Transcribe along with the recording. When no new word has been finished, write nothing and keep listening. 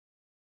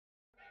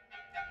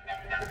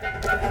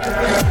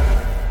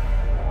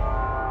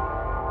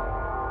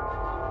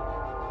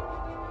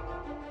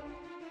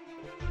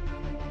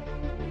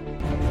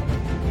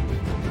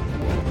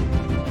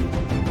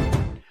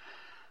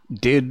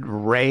Did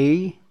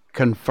Wray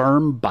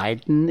confirm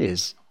Biden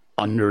is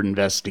under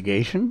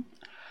investigation?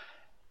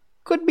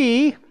 Could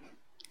be.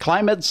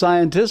 Climate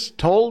scientists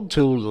told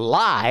to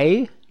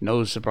lie,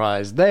 no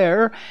surprise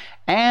there,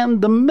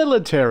 and the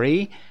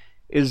military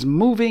is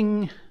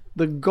moving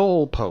the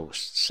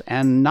goalposts,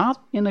 and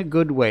not in a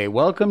good way.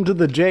 Welcome to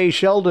the Jay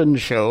Sheldon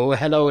Show.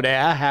 Hello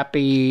there.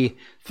 Happy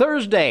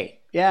Thursday.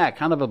 Yeah,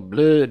 kind of a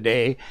blue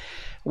day.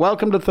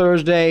 Welcome to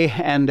Thursday,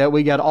 and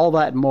we got all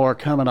that and more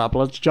coming up.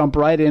 Let's jump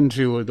right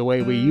into the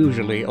way we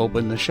usually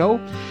open the show,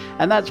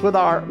 and that's with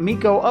our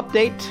Miko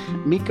update.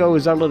 Miko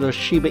is our little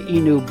Shiba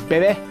Inu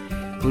baby,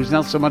 who's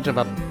not so much of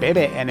a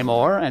baby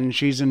anymore, and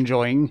she's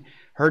enjoying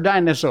her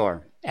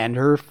dinosaur and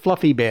her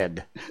fluffy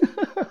bed.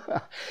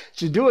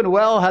 She's doing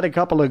well, had a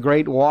couple of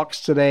great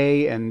walks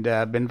today, and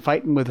been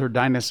fighting with her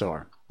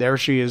dinosaur. There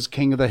she is,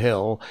 king of the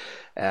hill,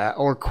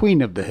 or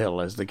queen of the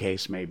hill, as the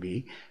case may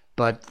be.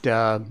 But,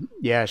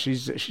 yeah,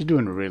 she's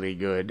doing really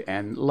good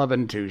and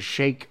loving to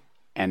shake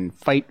and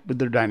fight with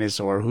their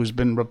dinosaur, who's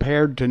been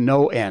repaired to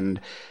no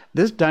end.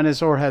 This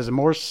dinosaur has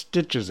more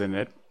stitches in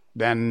it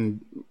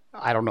than,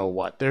 I don't know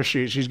what. There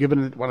she's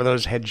giving it one of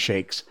those head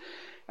shakes.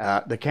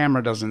 The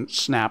camera doesn't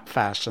snap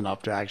fast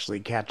enough to actually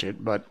catch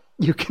it, but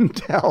you can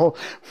tell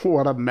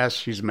what a mess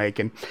she's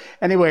making.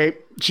 Anyway,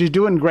 she's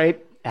doing great,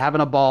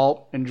 having a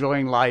ball,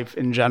 enjoying life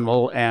in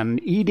general,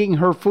 and eating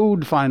her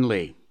food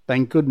finally.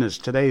 Thank goodness.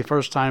 Today,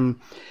 first time,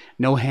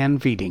 no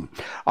hand feeding.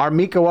 Our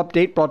Miko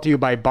update brought to you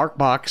by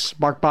BarkBox.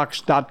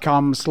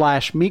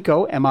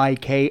 BarkBox.com/Miko,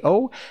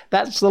 M-I-K-O.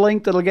 That's the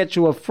link that'll get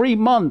you a free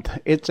month.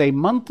 It's a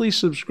monthly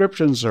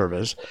subscription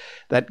service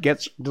that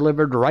gets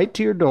delivered right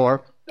to your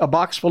door. A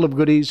box full of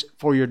goodies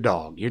for your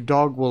dog. Your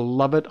dog will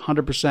love it.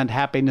 100%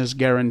 happiness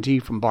guarantee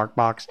from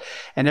BarkBox.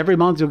 And every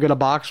month you'll get a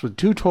box with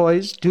 2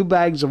 toys, 2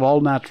 bags of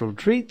all-natural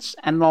treats,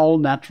 and an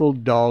all-natural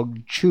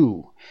dog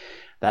chew.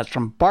 That's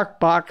from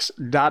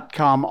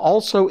BarkBox.com.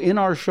 Also in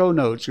our show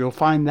notes, you'll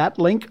find that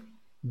link,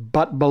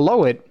 but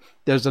below it,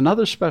 there's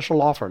another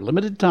special offer,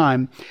 limited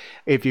time.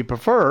 If you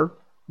prefer,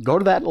 go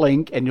to that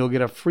link and you'll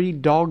get a free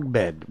dog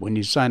bed when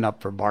you sign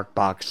up for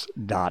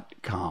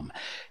BarkBox.com.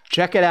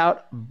 Check it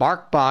out.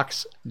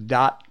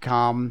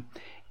 BarkBox.com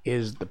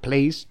is the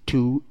place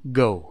to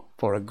go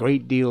for a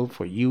great deal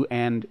for you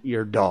and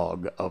your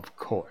dog, of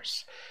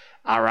course.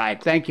 All right.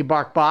 Thank you,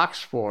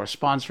 BarkBox, for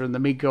sponsoring the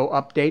Miko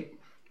update.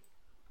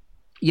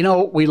 You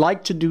know, we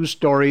like to do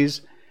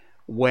stories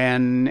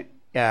when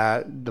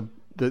the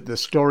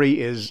story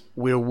is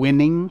we're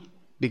winning,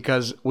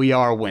 because we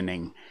are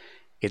winning.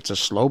 It's a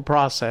slow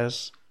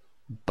process,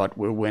 but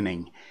we're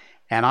winning.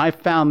 And I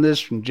found this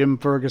from Jim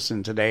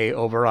Ferguson today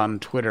over on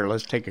Twitter.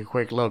 Let's take a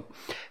quick look.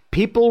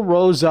 People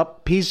rose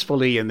up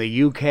peacefully in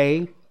the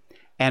UK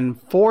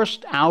and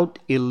forced out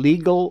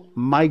illegal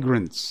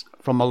migrants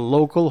from a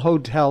local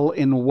hotel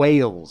in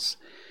Wales.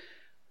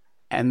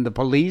 And the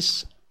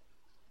police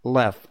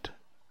left.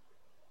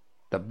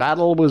 The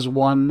battle was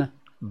won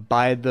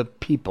by the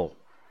people.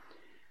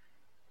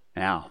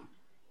 Now,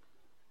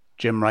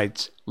 Jim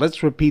writes,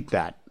 let's repeat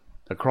that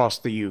across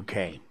the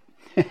UK.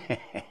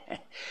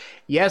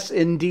 Yes,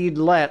 indeed,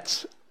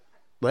 let's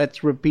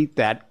repeat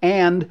that.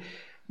 And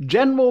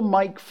General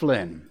Mike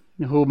Flynn,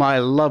 whom I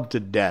love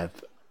to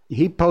death,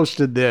 he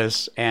posted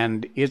this,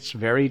 and it's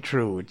very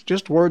true. It's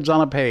just words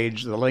on a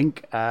page. The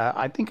link,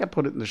 I think I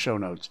put it in the show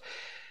notes.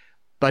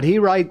 But he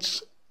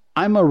writes,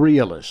 I'm a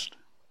realist.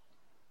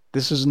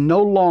 This is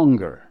no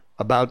longer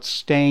about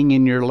staying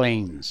in your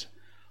lanes.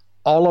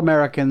 All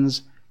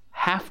Americans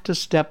have to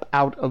step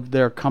out of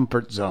their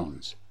comfort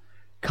zones,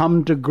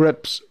 come to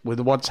grips with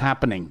what's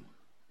happening,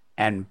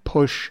 and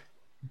push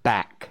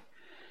back.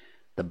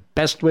 The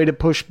best way to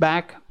push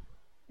back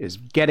is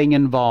getting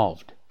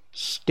involved,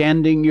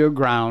 standing your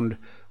ground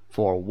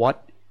for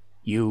what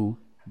you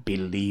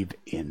believe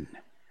in.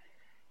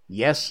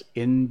 Yes,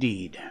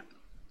 indeed.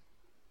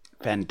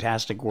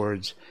 Fantastic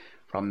words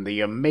from the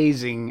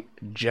amazing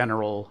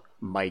General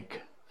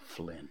Mike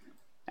Flynn.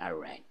 All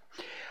right.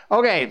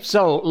 Okay,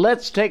 so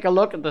let's take a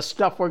look at the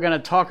stuff we're going to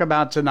talk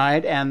about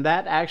tonight. And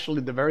that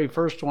actually, the very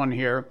first one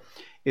here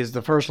is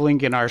the first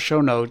link in our show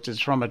notes.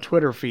 It's from a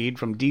Twitter feed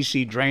from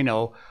DC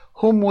Drano,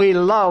 whom we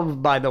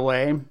love, by the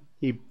way.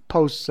 He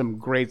posts some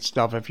great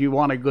stuff. If you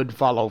want a good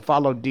follow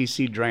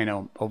DC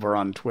Drano over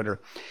on Twitter.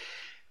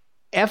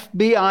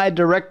 FBI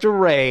Director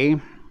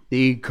Wray,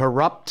 the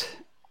corrupt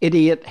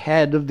idiot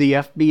head of the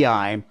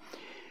FBI,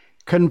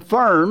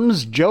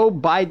 confirms Joe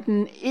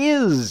Biden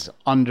is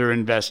under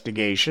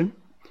investigation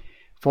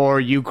for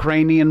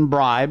Ukrainian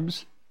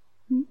bribes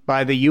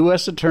by the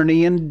U.S.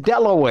 Attorney in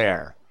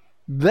Delaware.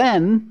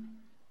 Then,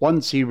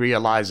 once he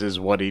realizes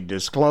what he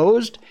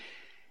disclosed,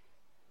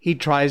 he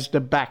tries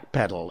to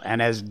backpedal. And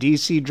as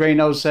DC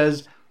Drano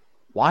says,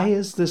 why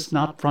is this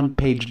not front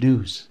page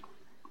news?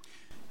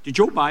 Did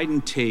Joe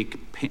Biden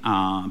take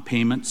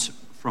payments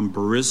from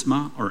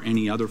Burisma or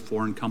any other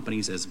foreign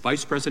companies as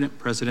vice president,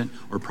 president,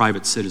 or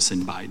private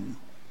citizen Biden?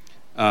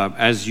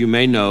 As you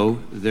may know,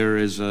 there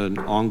is an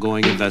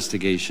ongoing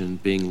investigation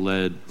being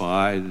led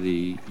by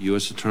the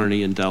U.S.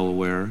 Attorney in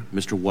Delaware,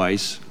 Mr.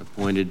 Weiss,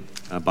 appointed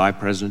by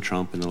President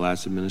Trump in the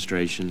last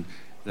administration,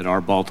 that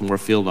our Baltimore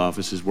field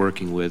office is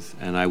working with,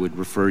 and I would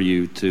refer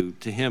you to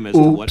him as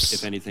to what,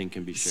 if anything,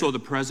 can be shared. So the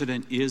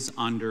president is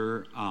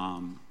under,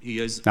 he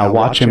is. Now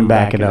watch him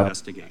back it up.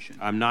 Investigation.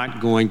 I'm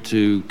not going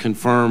to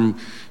confirm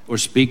or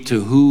speak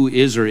to who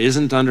is or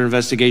isn't under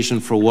investigation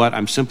for what.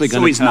 I'm simply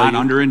going to tell you. So he's not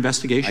under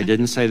investigation? I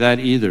didn't say that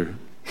either.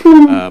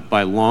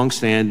 By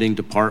long-standing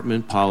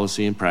department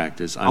policy and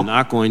practice, I'm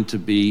not going to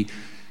be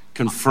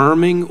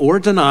confirming or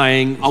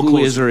denying who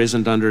is or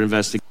isn't under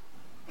investigation.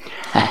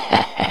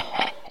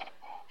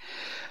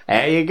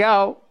 There you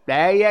go.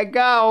 There you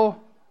go.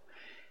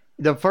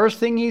 The first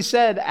thing he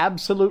said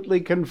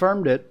absolutely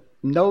confirmed it.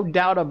 No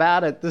doubt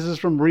about it. This is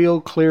from Real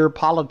Clear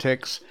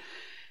Politics.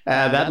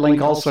 That link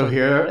also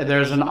here.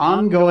 There's an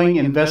ongoing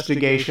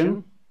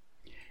investigation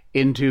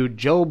into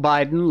Joe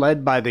Biden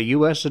led by the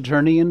U.S.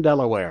 Attorney in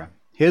Delaware.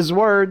 His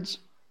words,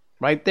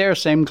 right there,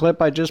 same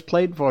clip I just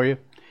played for you.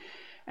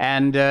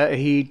 And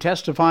he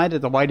testified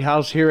at the White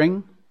House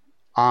hearing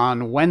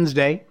on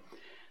Wednesday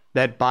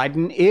that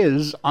Biden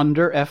is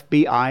under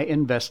FBI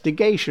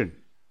investigation.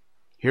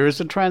 Here's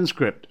a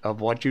transcript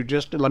of what you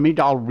just,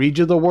 I'll read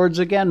you the words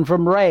again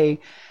from Ray.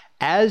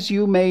 As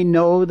you may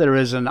know, there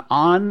is an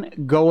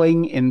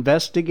ongoing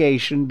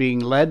investigation being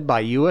led by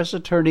U.S.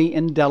 Attorney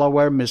in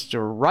Delaware,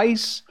 Mr.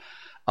 Rice,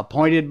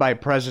 appointed by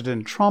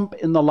President Trump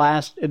in the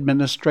last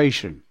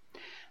administration,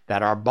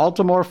 that our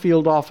Baltimore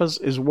field office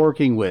is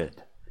working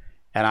with.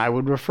 And I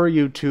would refer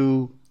you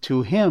to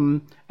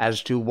him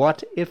as to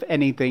what, if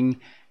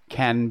anything,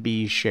 can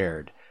be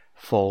shared.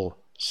 Full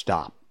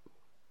stop.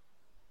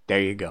 There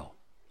you go.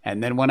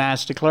 And then when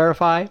asked to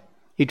clarify,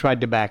 he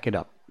tried to back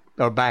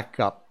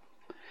up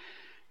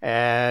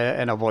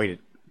and avoid it.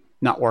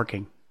 Not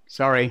working.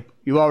 Sorry,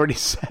 you already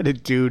said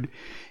it, dude.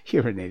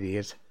 You're an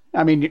idiot.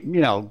 I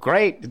mean,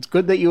 great. It's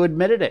good that you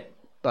admitted it.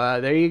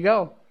 But there you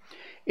go.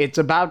 It's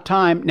about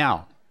time.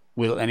 Now,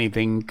 will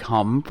anything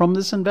come from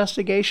this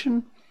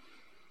investigation?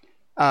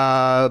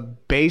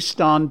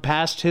 Based on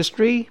past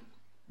history?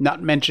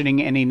 Not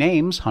mentioning any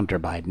names, Hunter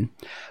Biden.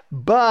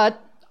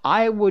 But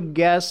I would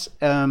guess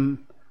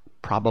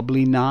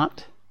probably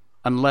not,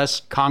 unless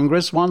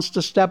Congress wants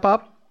to step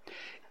up.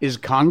 Is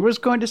Congress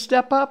going to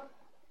step up?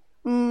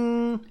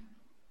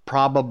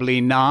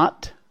 Probably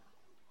not.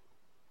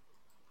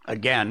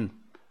 Again,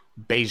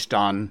 based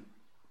on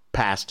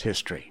past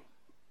history.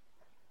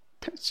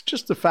 It's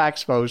just the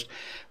facts, folks.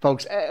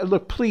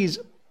 Look, please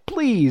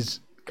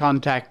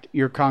contact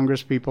your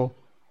Congress people.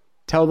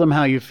 Tell them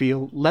how you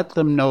feel. Let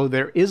them know.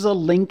 There is a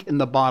link in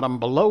the bottom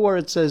below where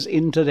it says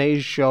in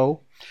today's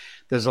show.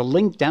 There's a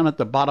link down at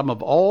the bottom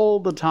of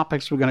all the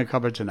topics we're going to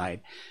cover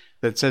tonight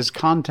that says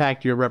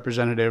contact your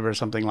representative or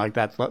something like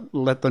that.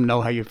 Let them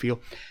know how you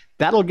feel.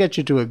 That'll get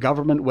you to a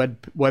government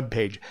web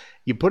page.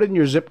 You put in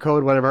your zip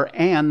code, whatever,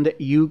 and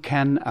you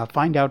can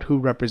find out who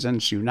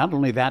represents you. Not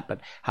only that,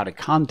 but how to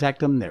contact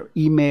them, their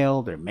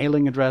email, their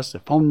mailing address,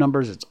 their phone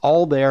numbers. It's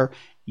all there.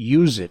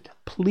 Use it.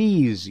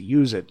 Please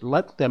use it.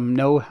 Let them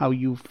know how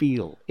you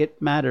feel.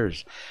 It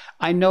matters.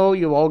 I know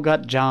you all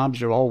got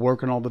jobs. You're all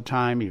working all the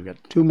time. You've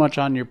got too much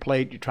on your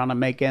plate. You're trying to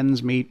make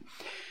ends meet.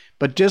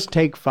 But just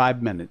take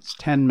 5 minutes,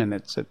 10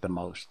 minutes at the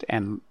most,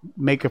 and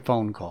make a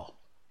phone call.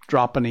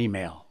 Drop an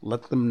email.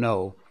 Let them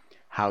know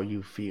how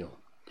you feel.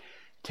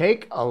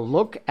 Take a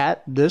look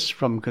at this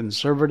from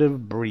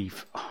Conservative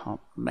Brief. Oh,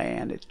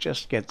 man, it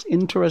just gets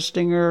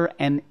interestinger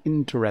and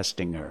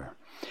interestinger.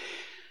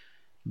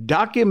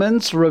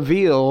 Documents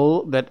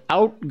reveal that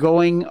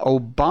outgoing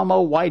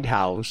Obama White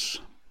House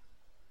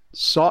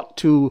sought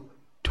to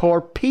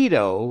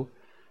torpedo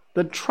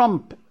the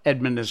Trump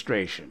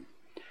administration.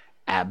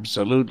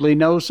 Absolutely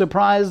no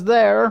surprise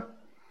there.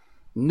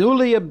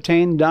 Newly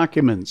obtained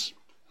documents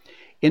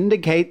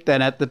indicate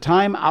that at the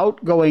time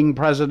outgoing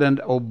President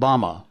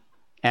Obama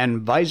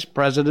and Vice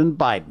President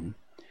Biden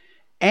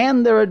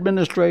and their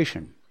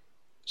administration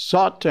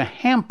sought to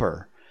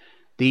hamper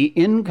the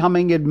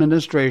incoming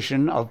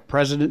administration of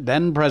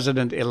then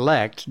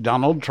President-elect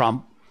Donald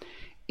Trump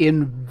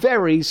in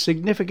very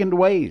significant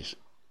ways.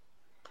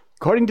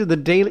 According to the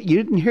Daily... You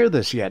didn't hear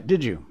this yet,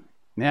 did you?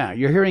 Yeah,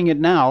 you're hearing it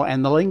now,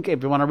 and the link,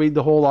 if you want to read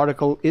the whole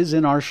article, is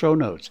in our show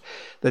notes.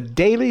 The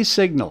Daily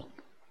Signal,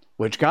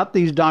 which got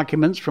these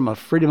documents from a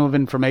Freedom of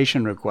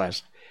Information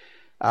request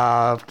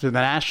to the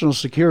National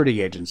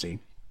Security Agency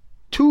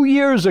 2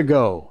 years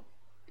ago,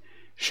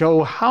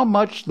 show how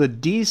much the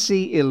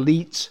D.C.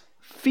 elites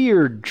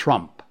feared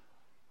Trump,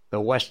 the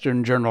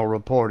Western Journal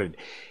reported.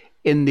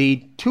 In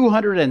the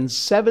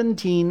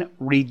 217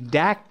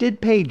 redacted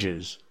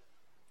pages,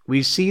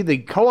 we see the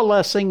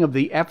coalescing of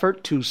the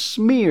effort to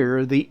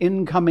smear the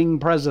incoming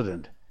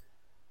president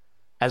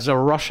as a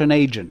Russian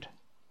agent.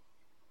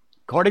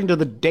 According to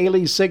the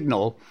Daily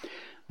Signal,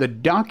 the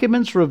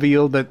documents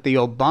reveal that the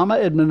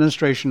Obama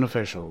administration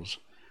officials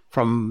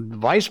from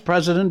Vice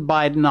President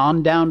Biden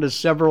on down to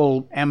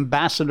several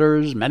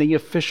ambassadors, many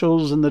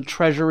officials in the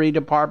Treasury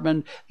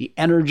Department, the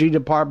Energy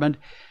Department,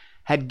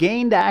 had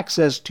gained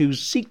access to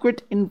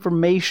secret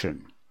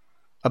information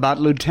about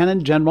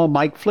Lieutenant General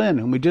Mike Flynn,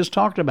 whom we just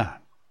talked about.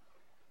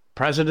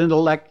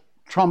 President-elect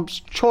Trump's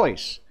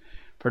choice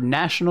for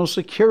National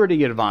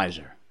Security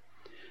Advisor.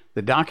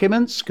 The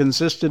documents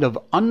consisted of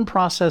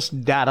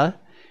unprocessed data,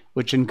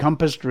 which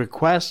encompassed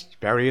requests,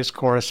 various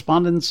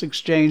correspondence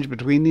exchange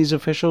between these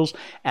officials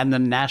and the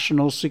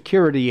National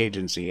Security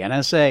Agency,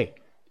 NSA,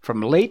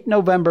 from late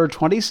November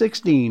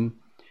 2016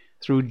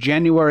 through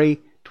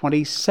January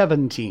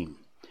 2017.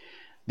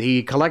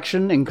 The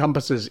collection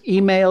encompasses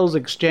emails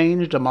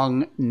exchanged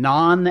among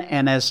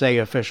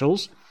non-NSA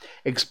officials,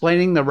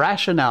 explaining the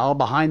rationale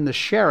behind the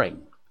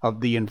sharing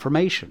of the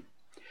information.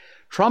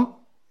 Trump,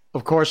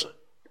 of course,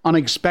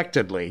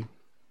 unexpectedly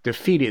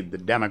defeated the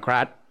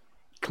Democrat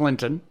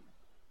Clinton,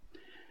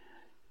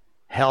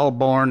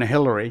 hell-born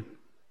Hillary.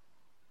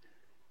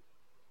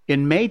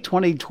 In May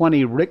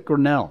 2020, Rick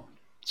Grinnell,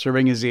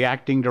 serving as the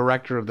acting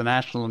director of the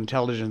National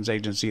Intelligence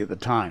Agency at the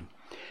time,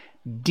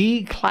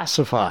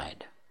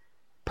 declassified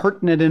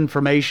pertinent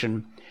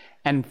information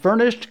and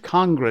furnished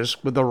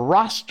Congress with a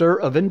roster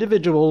of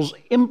individuals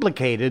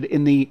implicated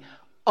in the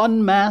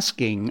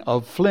unmasking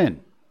of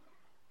Flynn.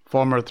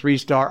 Former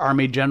three-star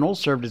Army general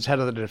served as head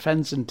of the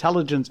Defense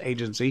Intelligence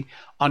Agency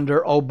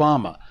under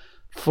Obama.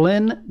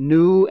 Flynn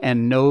knew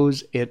and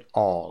knows it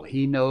all.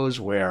 He knows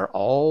where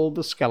all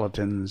the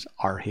skeletons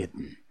are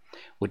hidden,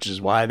 which is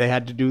why they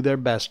had to do their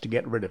best to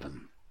get rid of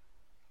him.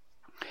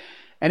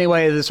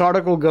 Anyway, this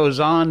article goes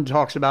on,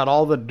 talks about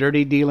all the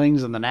dirty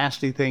dealings and the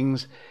nasty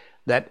things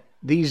that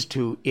these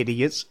two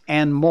idiots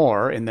and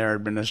more in their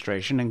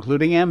administration,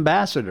 including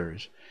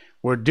ambassadors,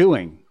 were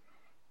doing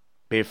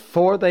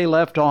before they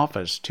left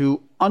office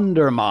to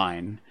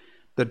undermine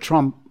the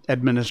Trump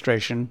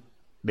administration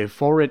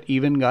before it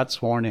even got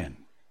sworn in.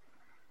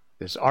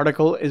 This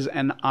article is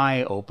an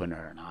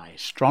eye-opener, and I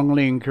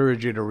strongly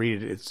encourage you to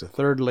read it. It's the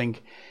third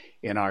link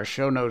in our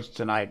show notes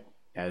tonight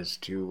as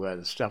to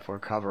the stuff we're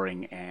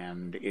covering,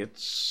 and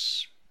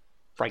it's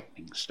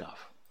frightening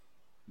stuff.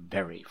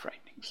 Very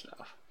frightening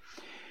stuff.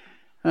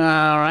 All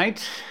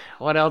right,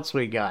 what else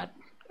we got?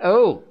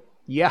 Oh,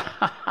 yeah,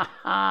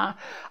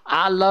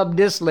 I love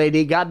this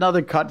lady. Got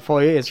another cut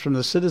for you. It's from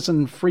the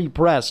Citizen Free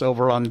Press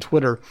over on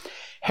Twitter.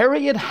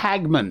 Harriet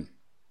Hagman.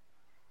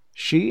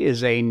 She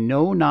is a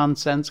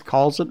no-nonsense,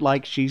 calls it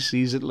like she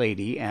sees it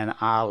lady, and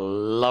I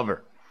love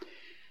her.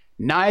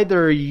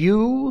 Neither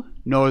you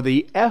nor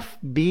the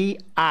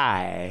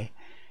FBI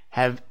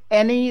have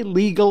any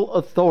legal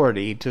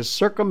authority to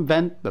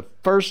circumvent the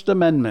First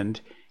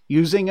Amendment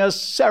using a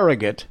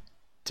surrogate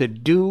to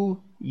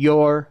do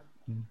your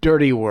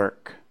dirty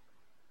work.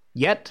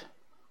 Yet,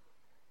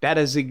 that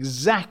is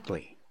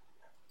exactly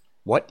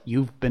what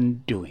you've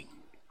been doing.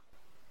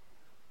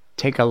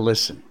 Take a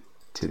listen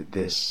to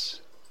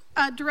this.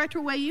 Director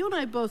Way, you and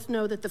I both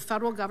know that the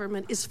federal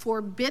government is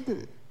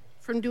forbidden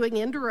from doing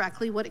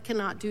indirectly what it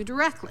cannot do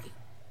directly.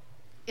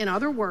 In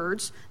other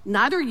words,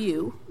 neither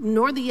you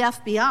nor the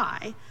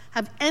FBI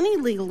have any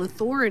legal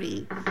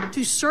authority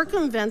to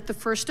circumvent the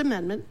First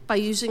Amendment by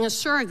using a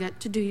surrogate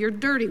to do your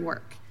dirty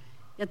work.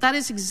 Yet that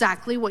is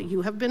exactly what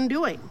you have been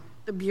doing.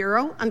 The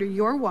Bureau, under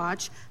your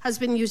watch, has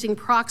been using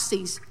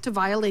proxies to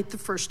violate the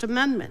First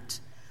Amendment.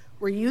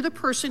 Were you the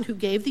person who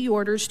gave the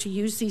orders to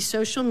use these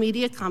social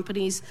media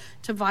companies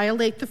to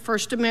violate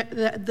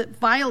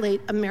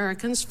violate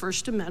Americans'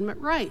 First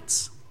Amendment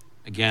rights?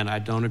 Again, I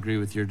don't agree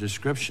with your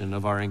description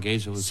of our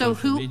engagement with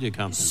social media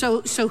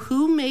companies. So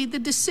who made the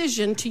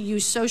decision to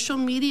use social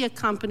media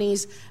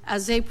companies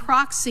as a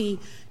proxy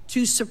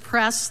to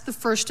suppress the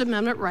First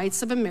Amendment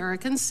rights of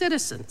American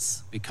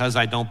citizens? Because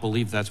I don't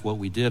believe that's what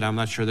we did. I'm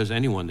not sure there's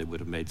anyone that would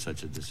have made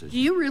such a decision. Do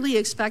you really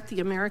expect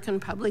the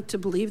American public to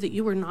believe that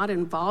you were not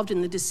involved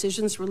in the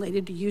decisions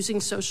related to using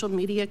social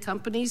media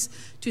companies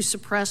to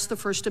suppress the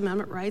First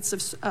Amendment rights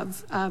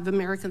of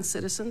American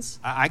citizens?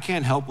 I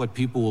can't help what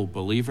people will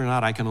believe or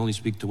not. I can only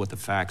speak to what the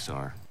facts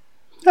are.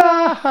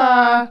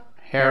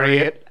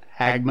 Harriet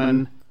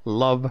Hagman,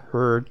 love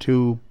her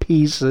to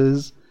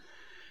pieces.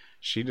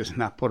 She does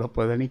not put up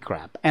with any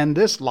crap. And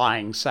this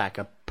lying sack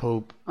of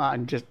poop,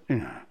 could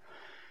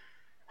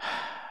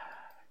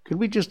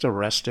we just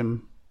arrest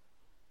him,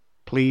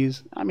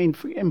 please? I mean,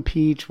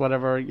 impeach,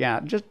 whatever.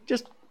 Yeah, just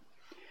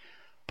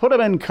put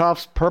him in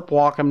cuffs, perp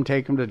walk him,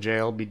 take him to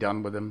jail, be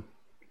done with him.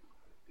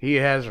 He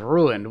has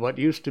ruined what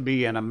used to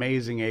be an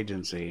amazing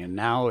agency, and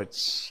now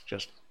it's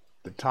just,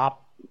 the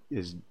top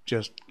is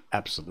just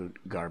absolute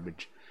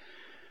garbage.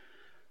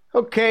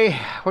 Okay,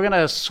 we're going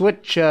to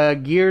switch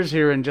gears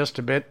here in just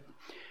a bit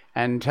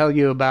and tell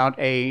you about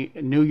a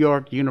New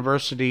York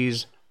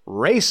University's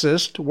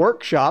racist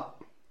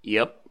workshop.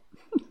 Yep,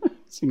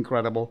 it's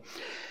incredible.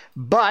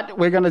 But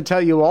we're going to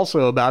tell you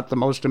also about the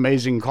most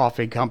amazing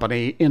coffee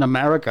company in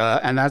America,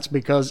 and that's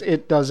because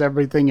it does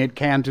everything it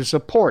can to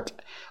support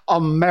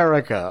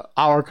America,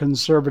 our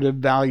conservative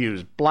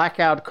values.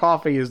 Blackout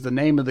Coffee is the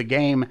name of the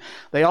game.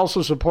 They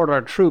also support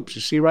our troops.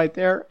 You see right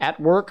there, at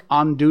work,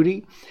 on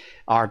duty.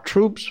 Our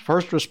troops,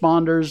 first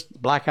responders,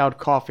 Blackout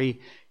Coffee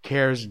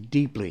cares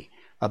deeply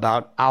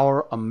about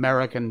our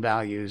American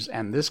values,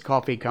 and this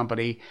coffee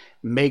company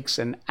makes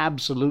an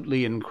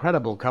absolutely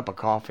incredible cup of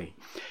coffee.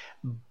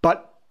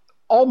 But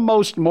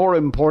almost more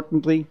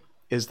importantly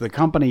is the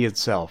company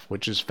itself,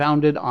 which is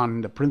founded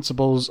on the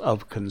principles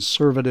of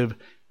conservative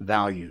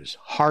values: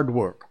 hard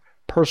work,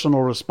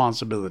 personal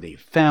responsibility,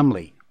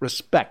 family,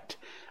 respect,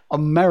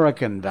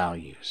 American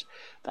values.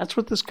 That's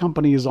what this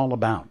company is all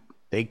about.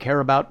 They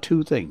care about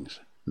two things: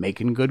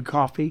 making good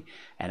coffee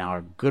and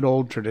our good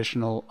old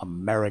traditional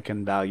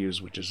American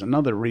values, which is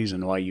another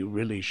reason why you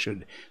really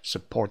should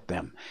support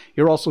them.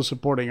 You're also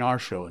supporting our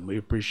show, and we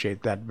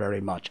appreciate that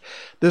very much.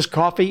 This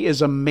coffee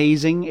is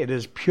amazing. It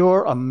is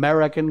pure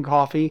American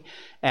coffee,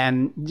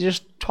 and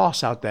just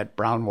toss out that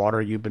brown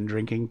water you've been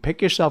drinking.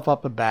 Pick yourself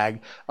up a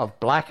bag of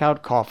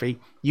Blackout Coffee.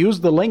 Use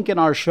the link in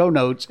our show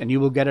notes, and you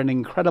will get an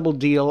incredible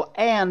deal.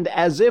 And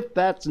as if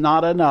that's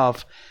not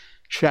enough,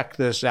 check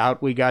this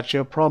out. We got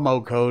you a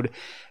promo code.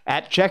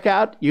 At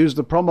checkout, use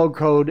the promo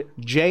code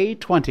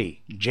J20,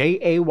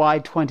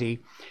 J-A-Y-20,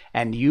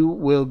 and you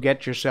will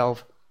get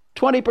yourself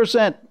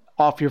 20%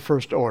 off your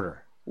first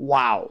order.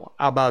 Wow,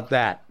 how about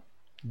that?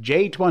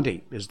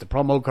 J20 is the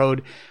promo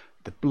code.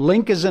 The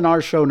link is in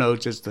our show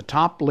notes. It's the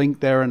top link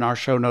there in our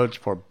show notes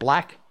for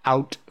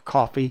Blackout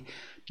Coffee.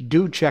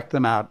 Do check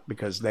them out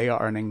because they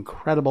are an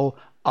incredible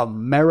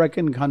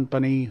American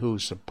company who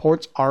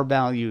supports our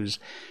values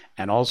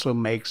and also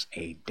makes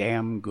a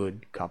damn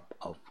good cup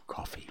of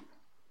coffee.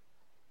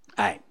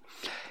 All right,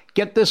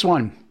 get this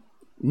one.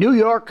 New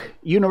York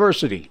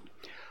University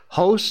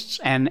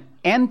hosts an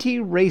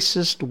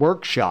anti-racist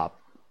workshop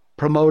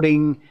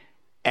promoting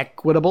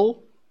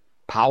equitable,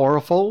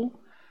 powerful,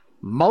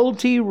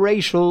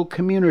 multiracial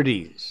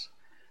communities.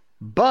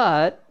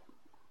 But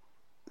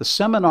the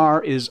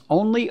seminar is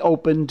only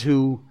open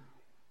to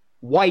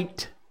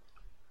white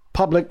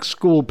public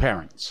school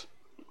parents.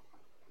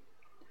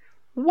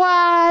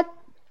 What?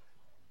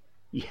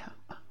 Yeah,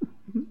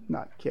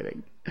 not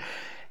kidding.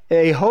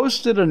 They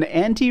hosted an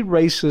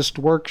anti-racist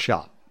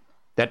workshop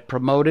that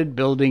promoted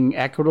building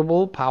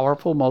equitable,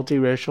 powerful,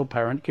 multiracial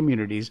parent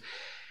communities,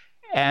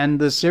 and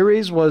the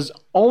series was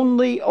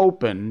only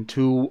open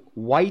to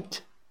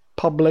white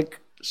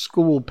public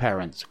school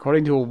parents,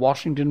 according to a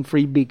Washington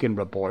Free Beacon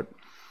report.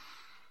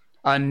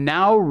 A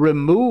now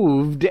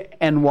removed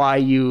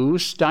NYU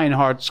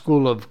Steinhardt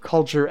School of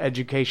Culture,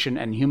 Education,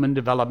 and Human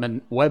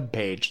Development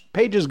webpage.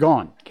 Page is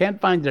gone. Can't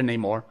find it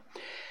anymore.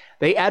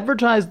 They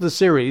advertised the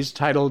series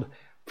titled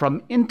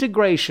From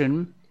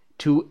Integration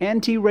to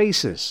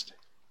Anti-Racist,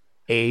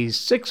 a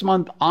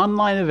 6-month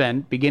online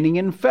event beginning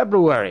in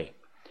February.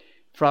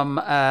 From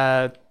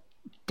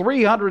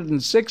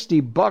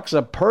 $360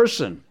 a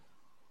person.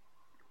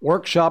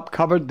 Workshop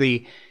covered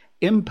the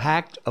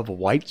impact of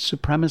white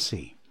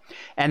supremacy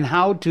and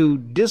how to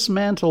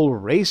dismantle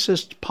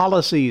racist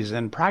policies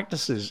and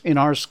practices in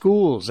our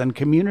schools and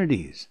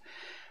communities.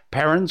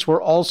 Parents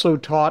were also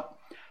taught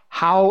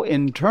how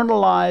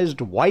internalized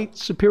white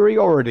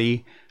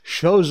superiority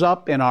shows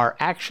up in our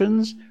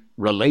actions,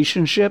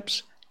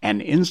 relationships,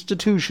 and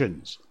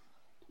institutions.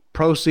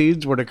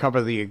 Proceeds were to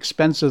cover the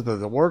expenses of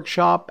the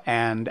workshop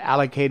and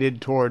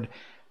allocated toward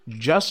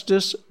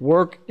justice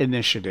work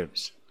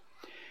initiatives.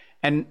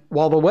 And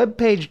while the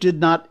webpage did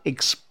not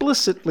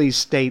explicitly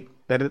state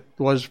that it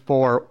was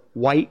for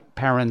white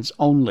parents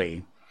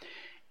only,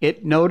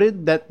 it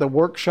noted that the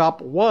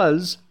workshop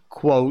was,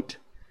 quote,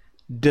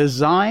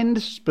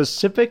 designed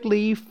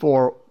specifically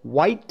for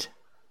white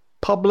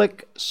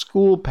public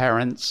school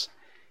parents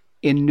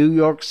in New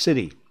York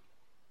City,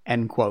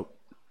 end quote.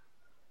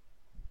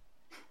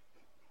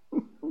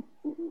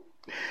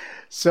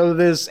 So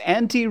this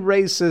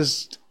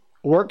anti-racist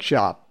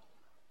workshop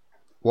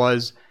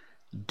was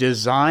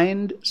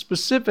designed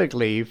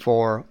specifically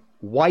for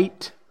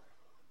white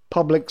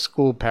public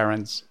school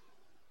parents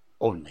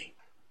only.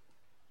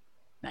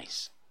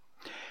 Nice.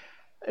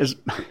 As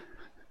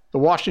the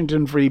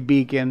Washington Free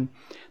Beacon,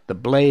 the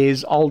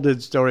Blaze, all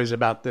did stories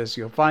about this.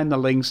 You'll find the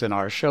links in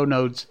our show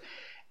notes.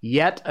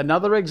 Yet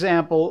another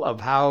example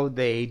of how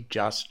they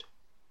just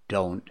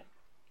don't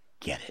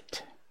get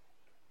it.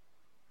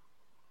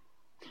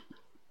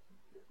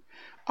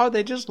 Are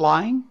they just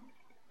lying?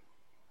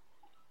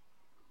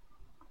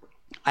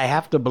 I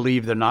have to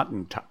believe they're not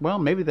well,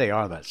 maybe they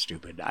are that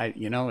stupid.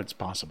 It's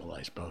possible,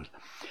 I suppose.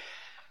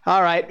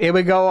 All right, here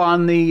we go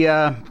on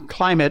the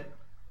climate.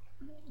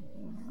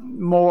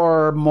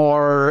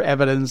 More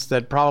evidence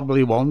that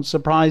probably won't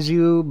surprise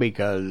you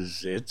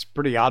because it's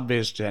pretty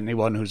obvious to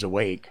anyone who's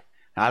awake.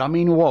 I don't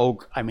mean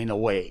woke, I mean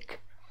awake.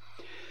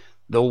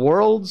 The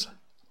world's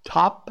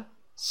top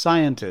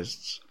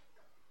scientists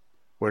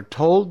were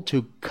told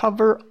to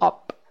cover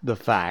up the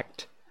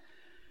fact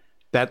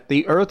that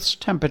the Earth's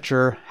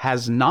temperature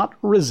has not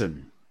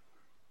risen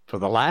for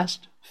the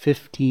last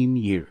 15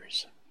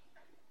 years.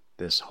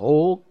 This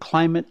whole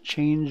climate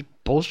change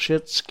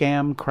bullshit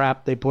scam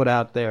crap they put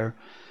out there.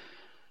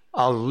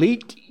 A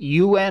leaked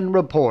UN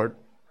report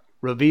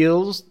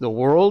reveals the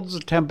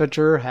world's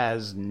temperature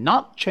has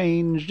not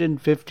changed in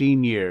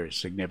 15 years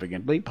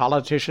significantly.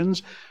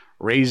 Politicians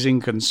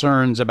raising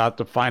concerns about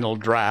the final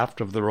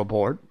draft of the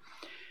report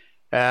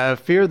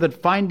fear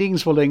that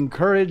findings will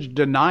encourage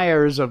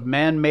deniers of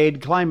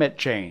man-made climate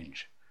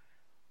change.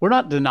 We're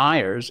not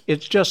deniers,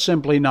 it's just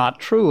simply not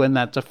true, and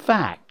that's a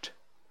fact.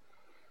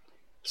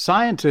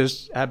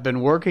 Scientists have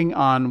been working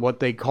on what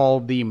they call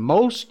the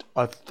most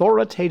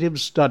authoritative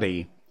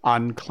study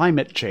on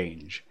climate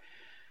change.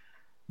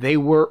 They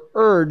were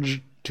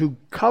urged to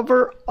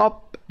cover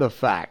up the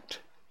fact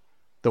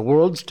the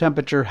world's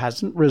temperature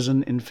hasn't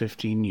risen in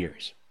 15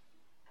 years.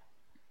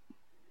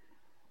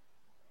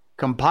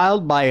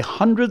 Compiled by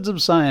hundreds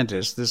of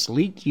scientists, this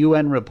leaked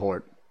UN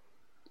report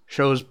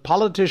shows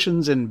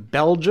politicians in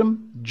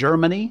Belgium,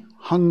 Germany,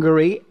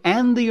 Hungary,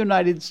 and the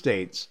United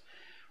States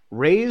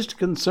raised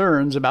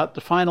concerns about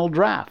the final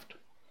draft.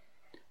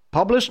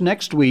 Published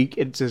next week,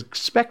 it's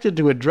expected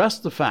to address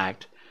the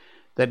fact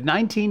that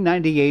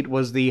 1998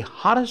 was the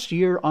hottest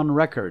year on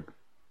record,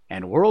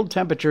 and world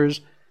temperatures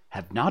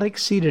have not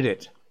exceeded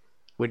it,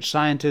 which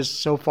scientists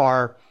so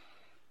far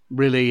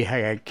really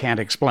can't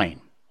explain.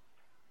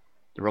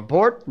 The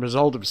report,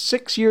 result of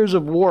 6 years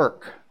of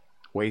work,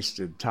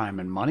 wasted time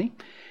and money,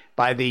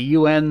 by the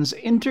UN's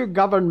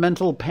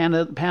Intergovernmental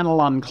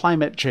Panel on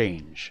Climate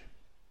Change,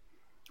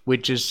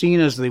 which is seen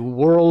as the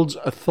world's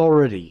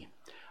authority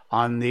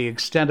on the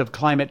extent of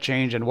climate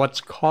change and what's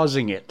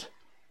causing it,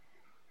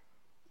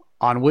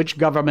 on which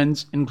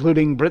governments,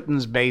 including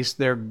Britain's, base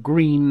their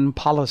green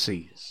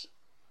policies.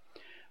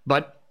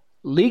 But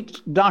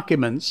leaked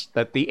documents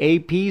that the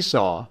AP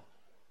saw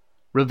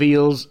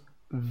reveals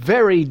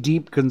very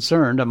deep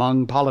concern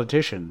among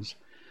politicians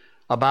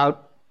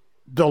about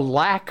the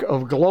lack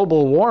of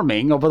global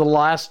warming over the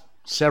last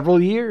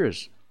several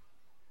years.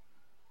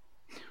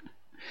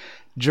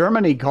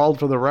 Germany called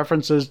for the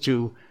references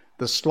to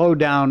the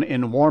slowdown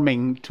in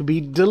warming to be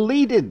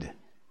deleted,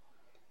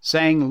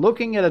 saying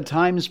looking at a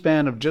time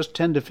span of just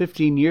 10 to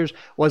 15 years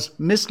was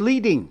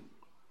misleading,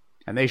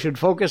 and they should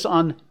focus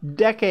on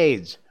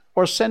decades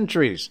or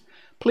centuries.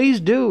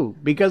 Please do,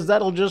 because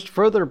that'll just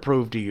further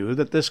prove to you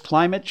that this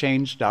climate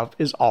change stuff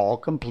is all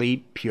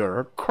complete,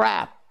 pure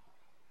crap.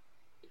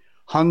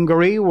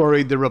 Hungary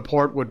worried the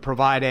report would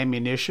provide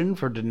ammunition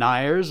for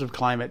deniers of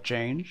climate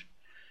change.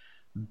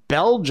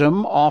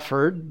 Belgium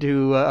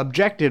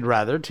objected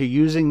to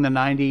using the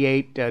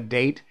 98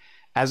 date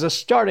as a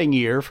starting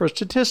year for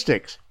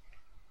statistics,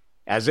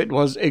 as it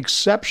was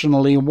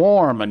exceptionally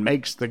warm and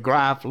makes the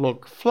graph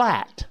look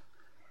flat.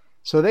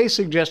 So they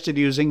suggested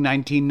using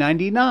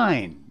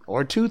 1999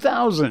 or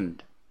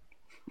 2000.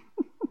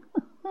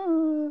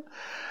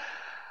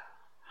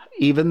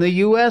 Even the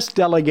U.S.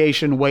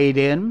 delegation weighed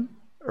in,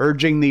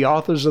 urging the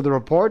authors of the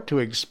report to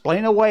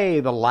explain away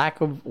the lack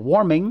of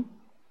warming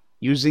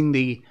using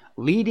the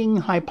leading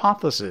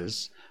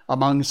hypothesis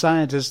among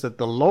scientists that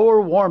the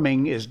lower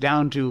warming is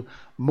down to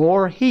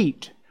more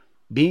heat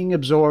being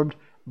absorbed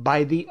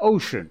by the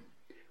ocean,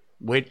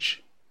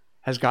 which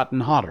has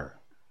gotten hotter.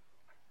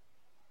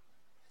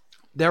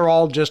 They're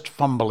all just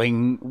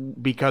fumbling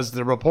because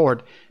the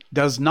report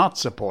does not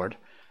support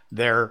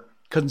their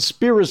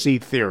conspiracy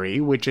theory,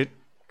 which it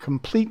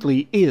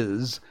completely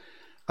is,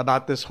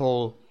 about this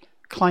whole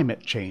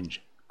climate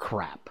change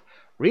crap.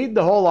 Read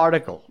the whole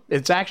article.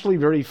 It's actually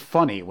very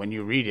funny when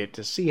you read it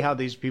to see how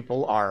these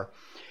people are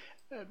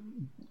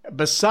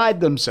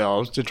beside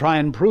themselves to try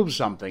and prove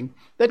something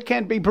that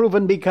can't be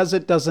proven because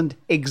it doesn't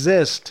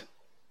exist.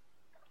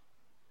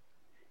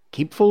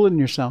 Keep fooling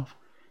yourself.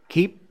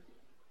 Keep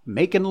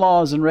making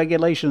laws and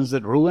regulations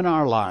that ruin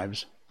our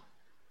lives.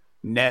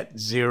 Net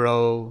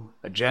zero,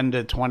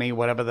 Agenda 20,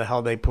 whatever the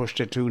hell they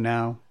pushed it to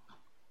now.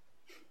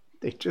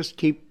 They just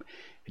keep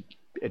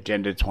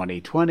Agenda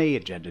 2020,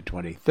 Agenda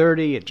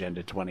 2030,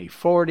 Agenda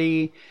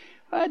 2040.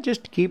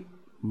 Just keep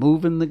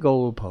moving the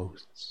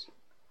goalposts.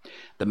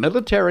 The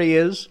military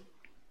is,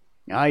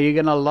 you're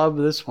going to love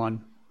this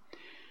one.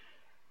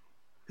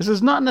 This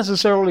is not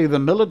necessarily the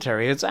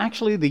military, it's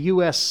actually the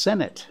U.S.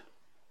 Senate.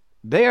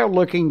 They are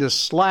looking to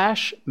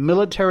slash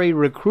military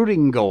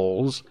recruiting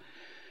goals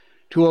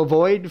to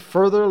avoid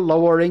further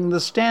lowering the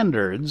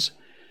standards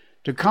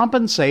to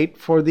compensate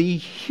for the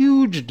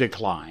huge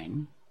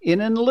decline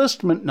in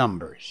enlistment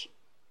numbers.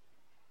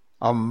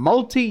 A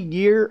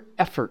multi-year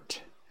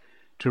effort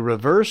to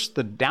reverse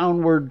the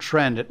downward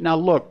trend. Now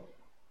look,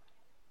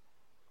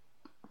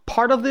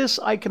 part of this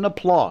I can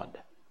applaud.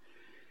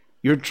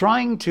 You're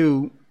trying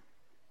to,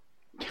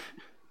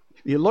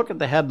 you look at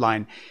the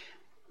headline,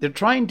 they're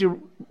trying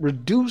to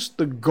reduce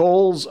the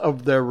goals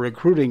of their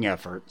recruiting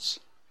efforts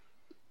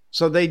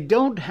so they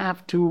don't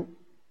have to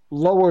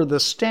lower the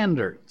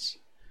standards.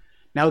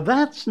 Now,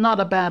 that's not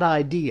a bad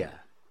idea,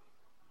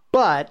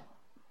 but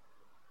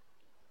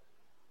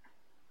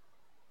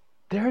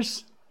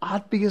there's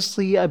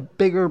obviously a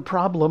bigger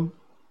problem.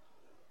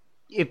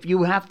 If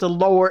you have to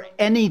lower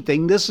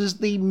anything, this is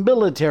the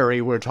military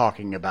we're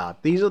talking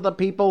about. These are the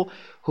people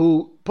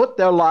who put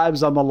their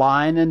lives on the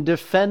line and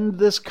defend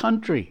this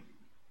country.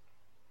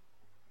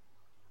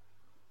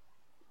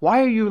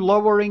 Why are you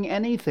lowering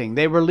anything?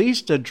 They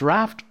released a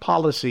draft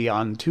policy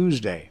on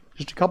Tuesday,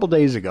 just a couple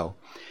days ago,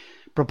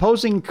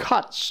 proposing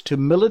cuts to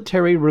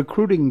military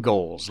recruiting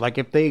goals, like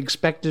if they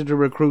expected to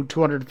recruit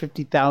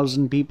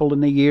 250,000 people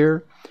in a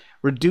year,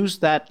 reduce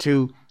that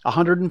to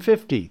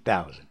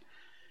 150,000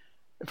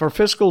 for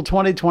fiscal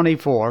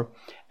 2024,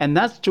 and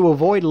that's to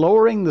avoid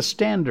lowering the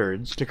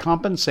standards to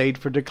compensate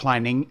for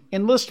declining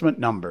enlistment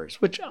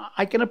numbers, which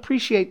I can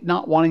appreciate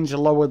not wanting to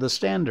lower the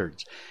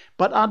standards.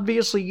 But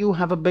obviously you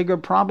have a bigger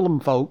problem,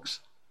 folks.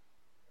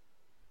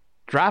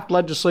 Draft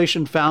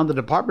legislation found the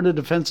Department of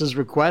Defense's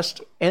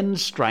request end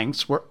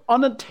strengths were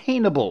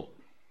unattainable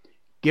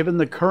given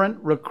the current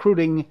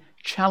recruiting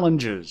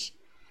challenges.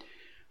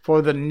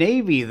 For the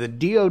Navy, the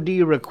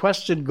DoD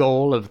requested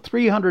goal of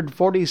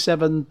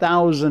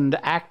 347,000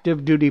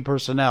 active duty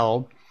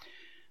personnel.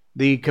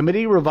 The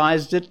committee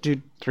revised it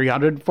to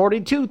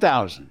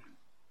 342,000.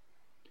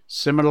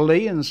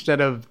 Similarly,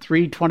 instead of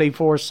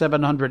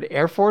 324,700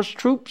 Air Force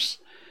troops,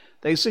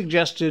 they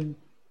suggested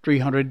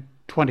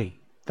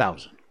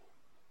 320,000.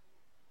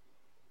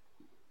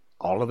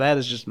 All of that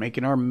is just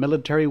making our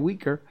military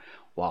weaker,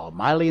 while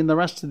Miley and the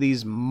rest of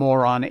these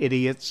moron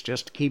idiots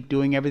just keep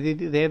doing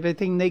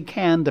everything they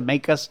can to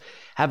make us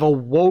have a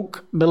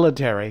woke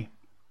military,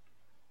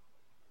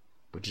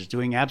 which is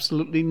doing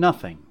absolutely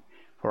nothing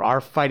for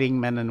our fighting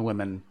men and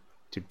women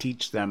to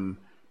teach them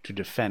to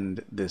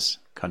defend this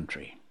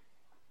country.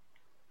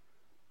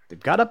 They've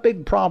got a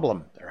big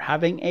problem. They're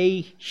having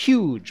a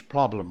huge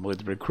problem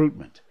with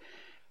recruitment,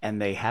 and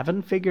they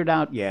haven't figured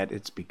out yet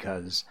it's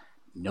because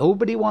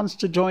nobody wants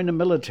to join a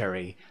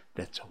military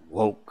that's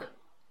woke.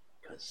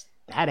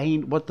 That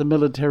ain't what the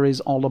military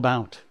is all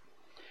about.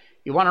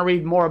 You want to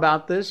read more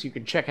about this, you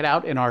can check it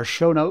out in our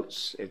show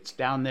notes. It's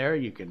down there.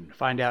 You can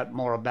find out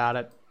more about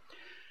it.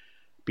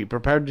 Be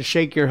prepared to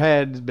shake your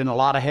head. There's been a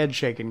lot of head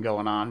shaking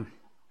going on.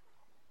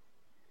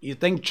 You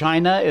think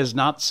China is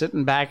not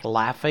sitting back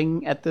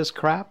laughing at this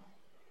crap?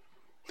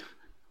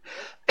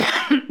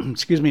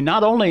 Excuse me.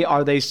 Not only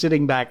are they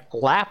sitting back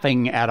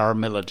laughing at our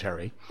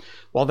military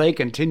while they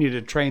continue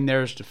to train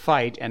theirs to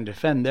fight and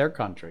defend their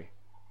country,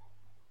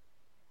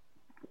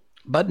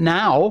 but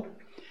now,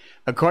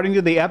 according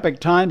to the Epoch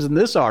Times in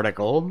this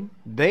article,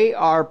 they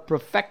are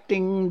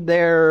perfecting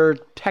their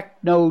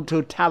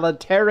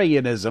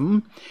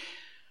techno-totalitarianism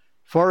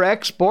for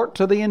export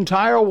to the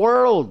entire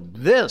world.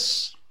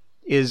 This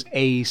is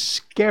a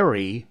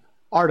scary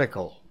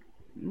article.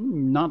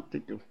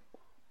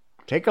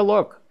 Take a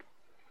look.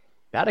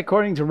 That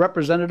according to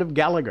Representative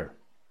Gallagher.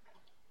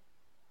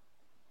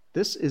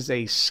 This is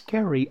a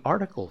scary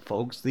article,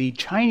 folks. The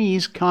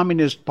Chinese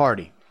Communist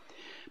Party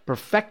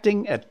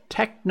perfecting a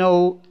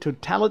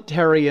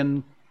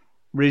techno-totalitarian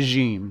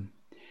regime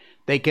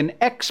they can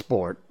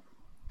export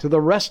to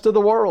the rest of the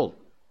world.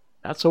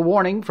 That's a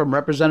warning from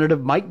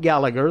Representative Mike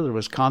Gallagher, the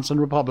Wisconsin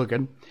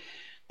Republican.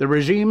 The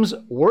regime's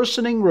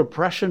worsening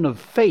repression of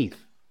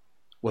faith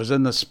was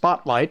in the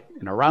spotlight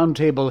in a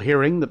roundtable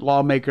hearing that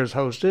lawmakers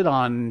hosted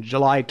on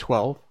July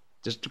 12th,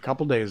 just a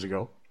couple days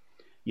ago.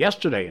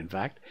 Yesterday, in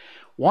fact.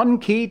 One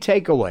key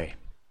takeaway.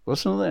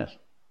 Listen to this.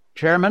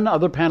 Chairman,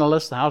 other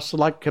panelists, the House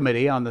Select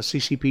Committee on the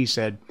CCP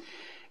said,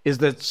 is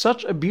that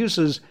such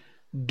abuses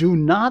do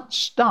not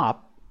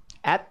stop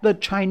at the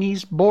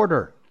Chinese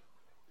border.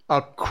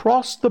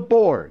 Across the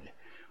board,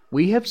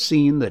 we have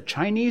seen the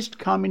Chinese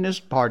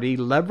Communist Party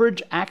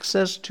leverage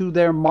access to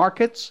their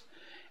markets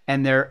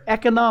and their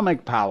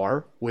economic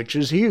power, which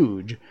is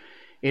huge,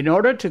 in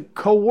order to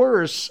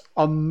coerce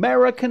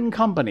American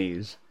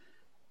companies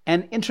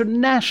and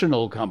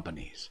international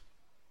companies.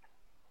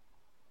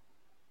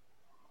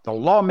 The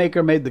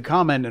lawmaker made the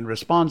comment in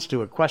response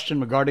to a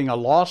question regarding a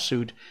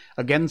lawsuit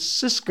against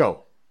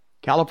Cisco,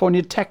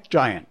 California tech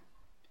giant,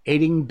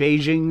 aiding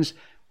Beijing's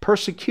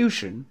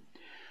persecution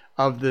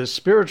of the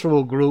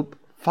spiritual group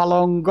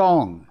Falun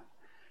Gong,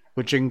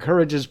 which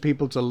encourages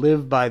people to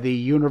live by the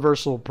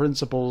universal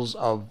principles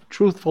of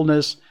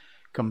truthfulness,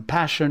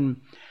 compassion,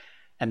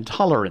 and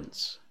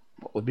tolerance.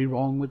 What would be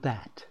wrong with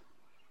that?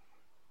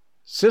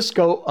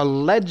 Cisco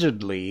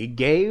allegedly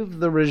gave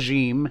the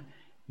regime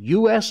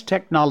U.S.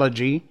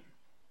 technology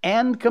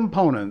and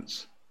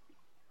components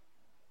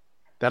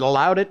that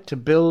allowed it to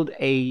build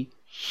a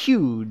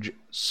huge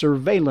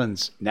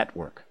surveillance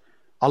network,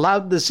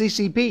 allowed the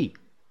CCP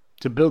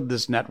to build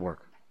this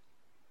network.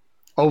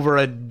 Over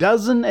a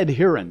dozen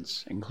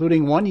adherents,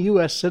 including one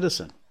U.S.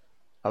 citizen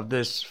of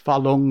this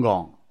Falun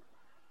Gong,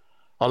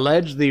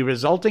 alleged the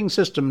resulting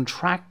system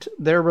tracked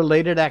their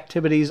related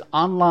activities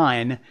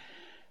online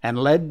and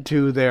led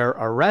to their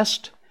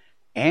arrest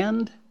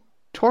and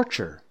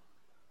torture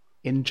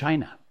in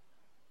China.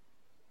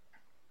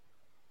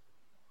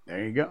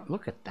 There you go.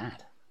 Look at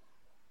that.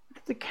 Look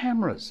at the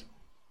cameras.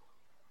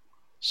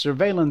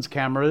 Surveillance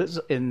cameras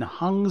in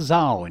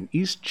Hangzhou in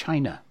East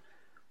China.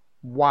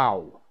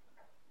 Wow.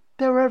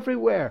 They're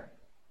everywhere.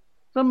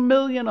 There's a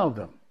million of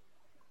them.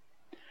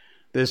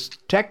 This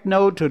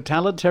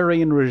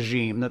techno-totalitarian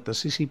regime that the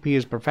CCP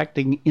is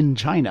perfecting in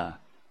China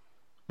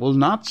will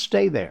not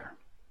stay there.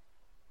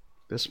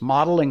 This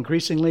model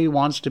increasingly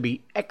wants to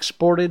be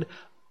exported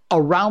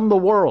around the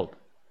world.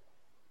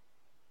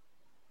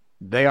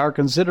 They are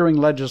considering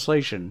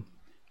legislation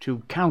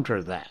to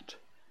counter that.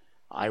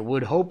 I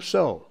would hope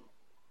so.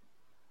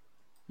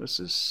 This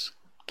is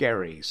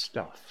scary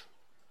stuff.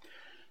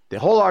 The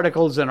whole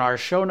article's in our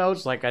show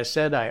notes. Like I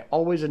said, I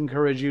always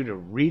encourage you to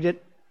read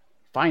it,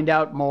 find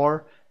out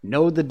more,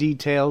 know the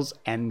details,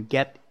 and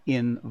get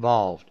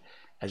involved.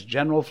 As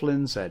General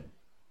Flynn said,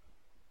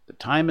 the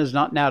time is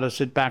not now to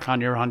sit back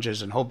on your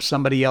hunches and hope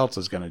somebody else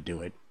is going to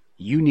do it.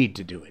 You need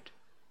to do it.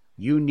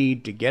 You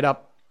need to get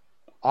up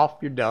off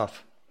your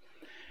duff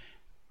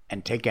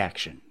and take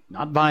action.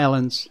 Not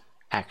violence,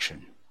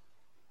 action.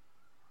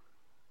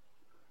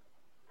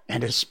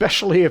 And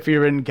especially if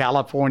you're in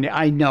California.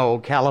 I know,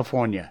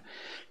 California.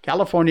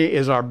 California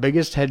is our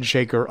biggest head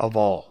shaker of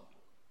all.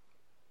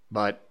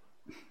 But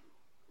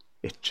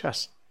it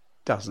just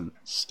doesn't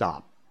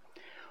stop.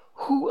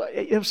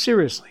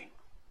 Seriously.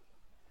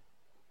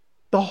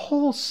 The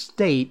whole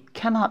state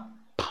cannot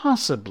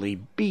possibly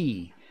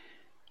be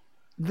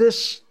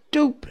this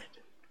stupid.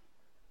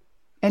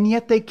 And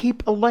yet they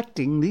keep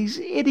electing these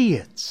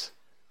idiots.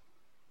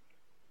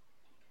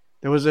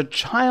 There was a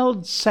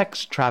child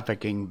sex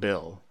trafficking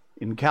bill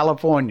in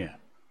California,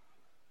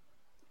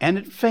 and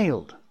it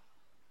failed.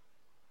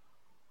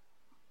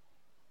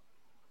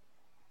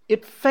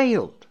 It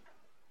failed.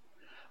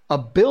 A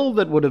bill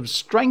that would have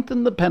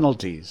strengthened the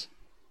penalties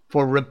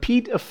for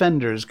repeat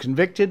offenders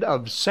convicted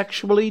of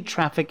sexually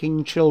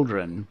trafficking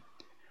children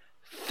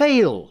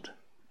failed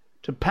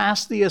to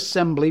pass the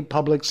Assembly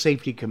Public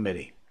Safety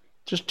Committee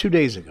just 2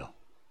 days ago.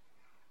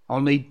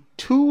 Only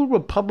 2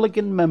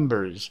 Republican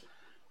members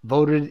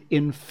voted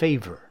in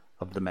favor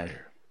of the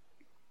measure.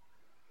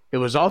 It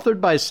was authored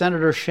by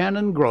Senator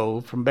Shannon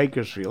Grove from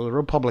Bakersfield, a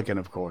Republican,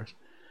 of course.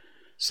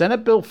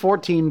 Senate Bill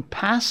 14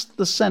 passed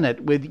the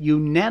Senate with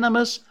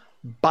unanimous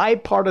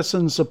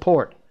bipartisan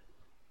support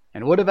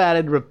and would have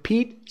added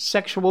repeat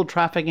sexual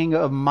trafficking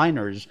of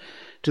minors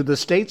to the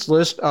state's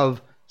list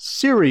of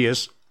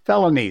serious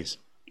felonies,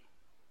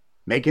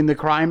 making the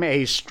crime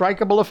a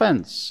strikeable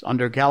offense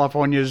under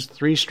California's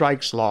 3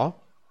 strikes law.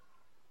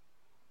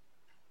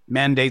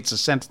 Mandates a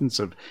sentence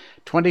of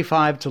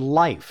 25 to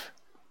life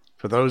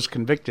for those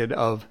convicted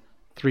of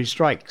 3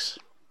 strikes.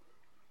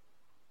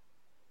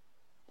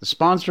 The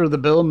sponsor of the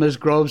bill, Ms.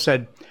 Grove,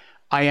 said,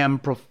 "I am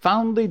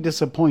profoundly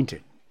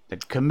disappointed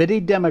that committee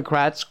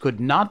Democrats could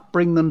not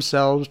bring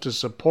themselves to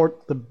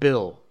support the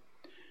bill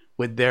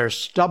with their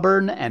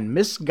stubborn and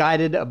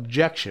misguided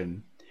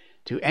objection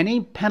to any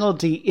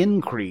penalty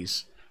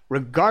increase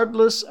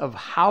regardless of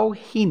how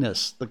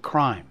heinous the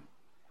crime.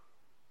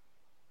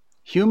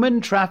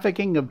 Human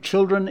trafficking of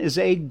children is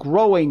a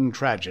growing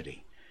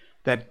tragedy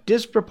that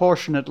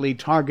disproportionately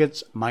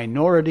targets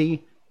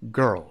minority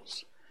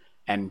girls,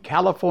 and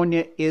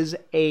California is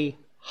a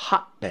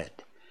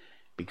hotbed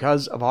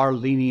because of our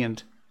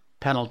lenient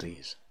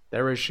penalties."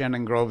 There is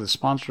Shannon Grove, the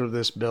sponsor of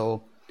this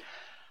bill.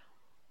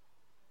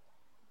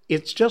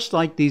 It's just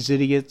like these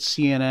idiots,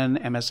 CNN,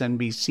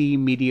 MSNBC,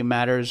 Media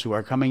Matters, who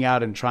are coming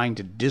out and trying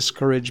to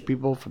discourage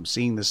people from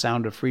seeing The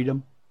Sound of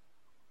Freedom.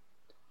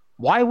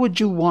 Why would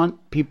you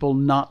want people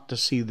not to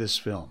see this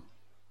film?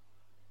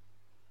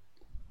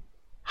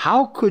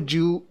 How could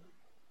you,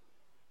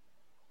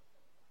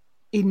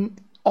 in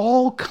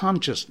all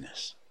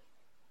consciousness,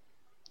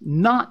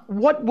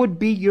 what would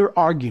be your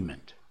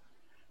argument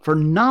for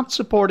not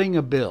supporting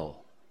a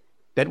bill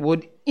that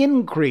would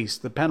increase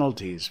the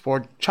penalties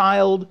for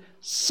child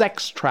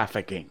sex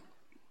trafficking?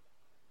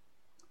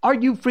 Are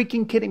you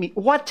freaking kidding me?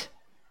 What?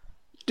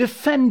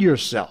 Defend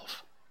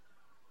yourself.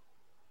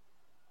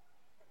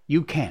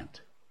 You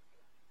can't.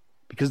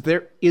 Because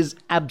there is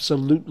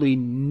absolutely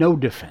no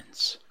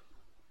defense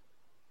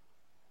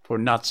for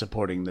not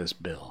supporting this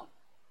bill.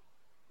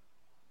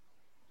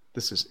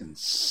 This is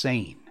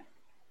insane.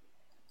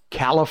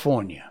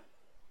 California,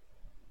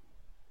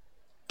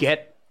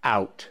 get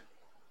out.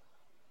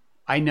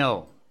 I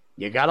know,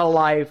 you got a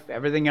life,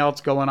 everything else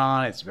going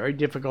on. It's very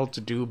difficult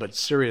to do, but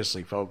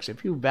seriously, folks,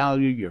 if you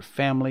value your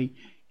family,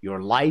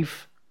 your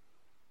life,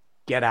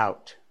 get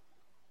out.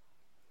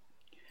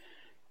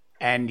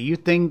 And do you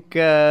think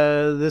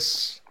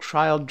this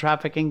child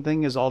trafficking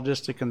thing is all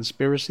just a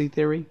conspiracy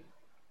theory?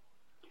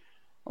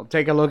 Well,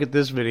 take a look at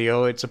this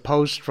video. It's a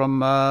post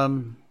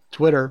from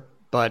Twitter,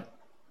 but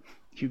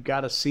you've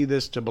got to see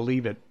this to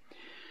believe it.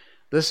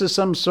 This is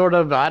some sort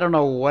of, I don't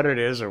know what it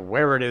is or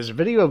where it is,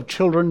 video of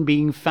children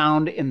being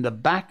found in the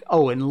back,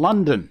 in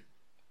London.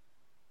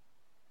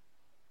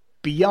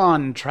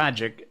 Beyond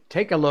tragic.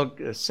 Take a look.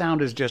 The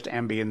sound is just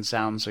ambient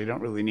sound, so you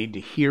don't really need to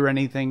hear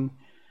anything.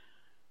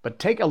 But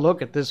take a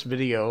look at this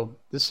video.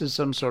 This is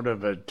some sort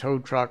of a tow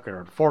truck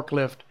or a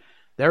forklift.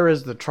 There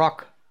is the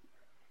truck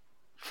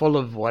full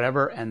of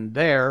whatever, and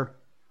there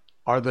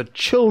are the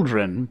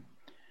children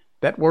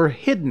that were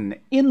hidden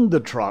in the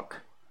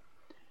truck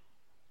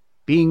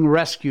being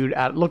rescued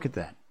out. Look at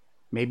that.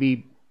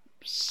 Maybe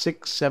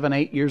 6, 7,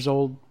 8 years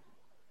old.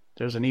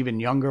 There's an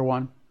even younger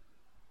one.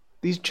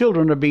 These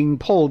children are being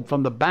pulled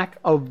from the back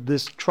of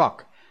this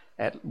truck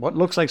at what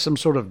looks like some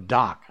sort of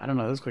dock. I don't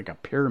know, it looks like a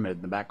pyramid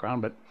in the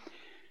background, but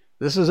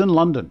this is in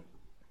London.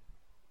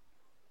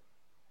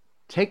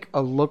 Take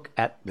a look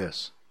at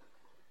this.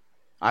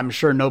 I'm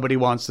sure nobody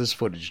wants this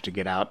footage to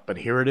get out, but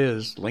here it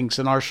is. Links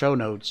in our show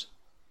notes.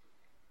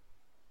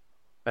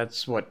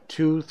 That's what,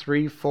 2,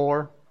 3,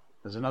 4.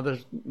 There's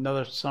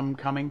another some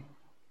coming.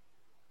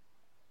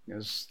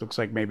 This looks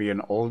like maybe an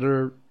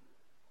older.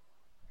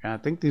 I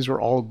think these were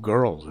all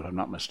girls, if I'm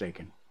not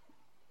mistaken.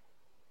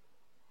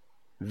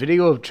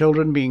 Video of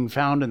children being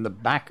found in the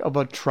back of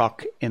a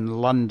truck in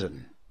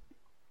London.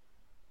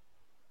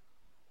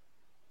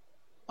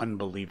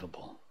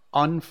 Unbelievable.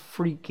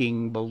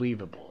 Unfreaking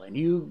believable. And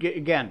you,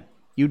 again,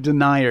 you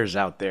deniers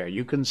out there,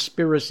 you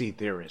conspiracy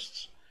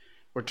theorists.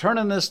 We're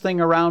turning this thing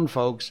around,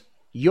 folks.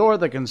 You're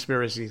the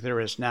conspiracy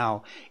theorist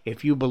now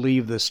if you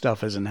believe this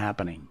stuff isn't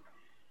happening.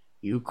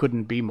 You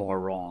couldn't be more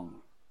wrong.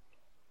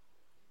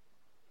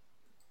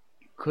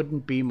 You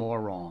couldn't be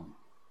more wrong.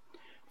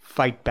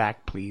 Fight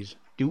back, please.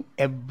 Do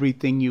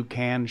everything you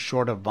can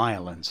short of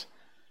violence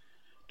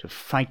to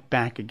fight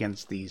back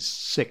against these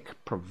sick,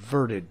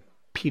 perverted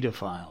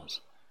pedophiles.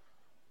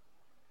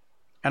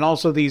 And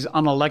also these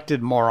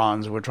unelected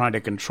morons who are trying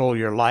to control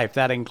your life.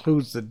 That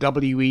includes the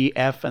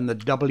WEF and the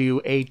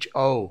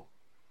WHO.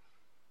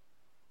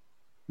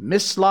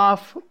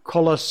 Mislav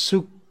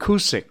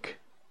Kolokusic.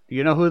 Do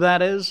you know who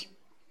that is?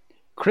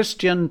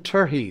 Christian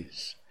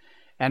Terhes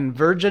and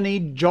Virginie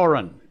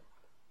Joran.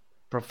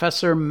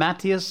 Professor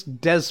Matthias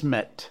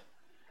Desmet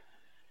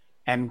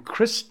and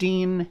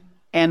Christine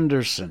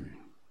Anderson.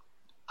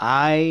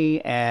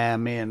 I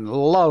am in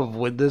love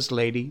with this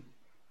lady.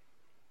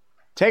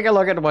 Take a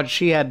look at what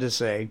she had to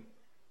say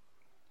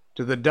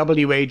to the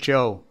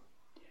WHO.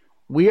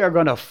 We are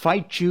going to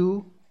fight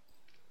you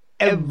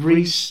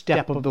every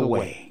step of the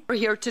way. We're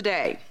here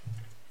today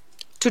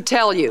to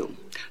tell you,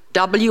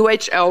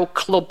 WHO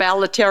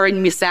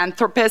globalitarian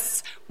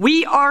misanthropists,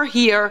 we are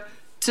here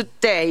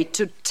today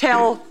to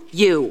tell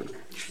you,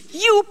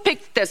 you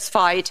picked this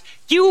fight,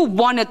 you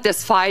wanted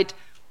this fight,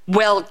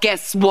 well,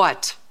 guess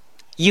what?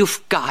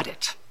 You've got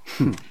it.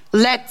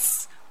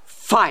 Let's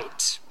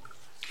fight.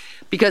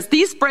 Because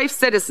these brave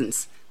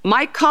citizens,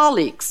 my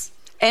colleagues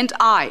and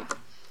I,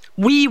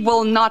 we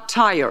will not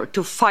tire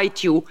to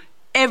fight you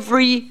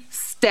every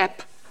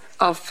step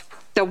of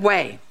the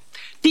way.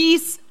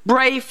 These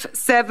brave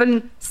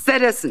 7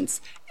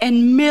 citizens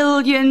and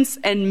millions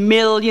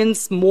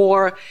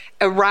more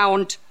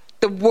around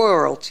the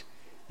world,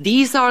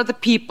 these are the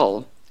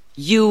people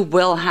you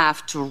will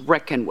have to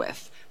reckon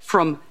with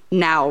from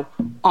now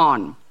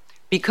on.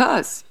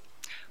 Because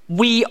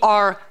we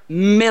are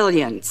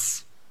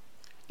millions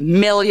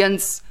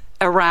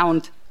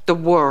around the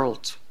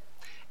world.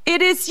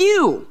 It is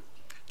you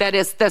that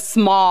is the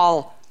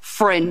small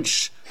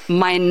fringe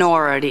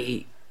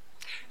minority.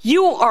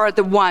 You are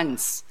the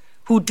ones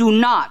who do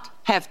not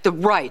have the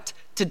right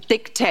to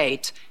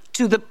dictate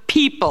to the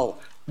people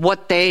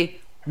what they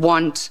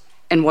want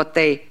and what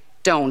they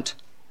don't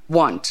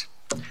want.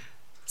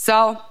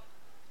 So,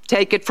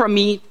 take it from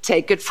me,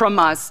 take it from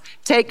us,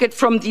 take it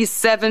from these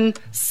 7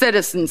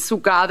 citizens who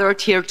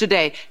gathered here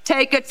today.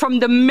 Take it from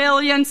the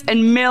millions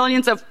and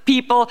millions of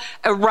people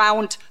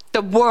around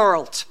the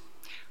world.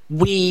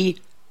 We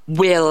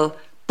will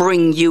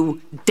bring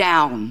you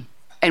down,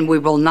 and we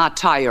will not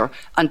tire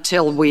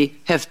until we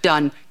have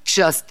done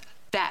just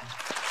that.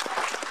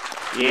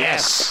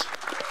 Yes.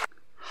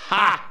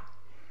 Ha!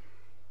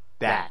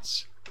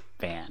 That's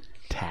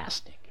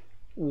fantastic.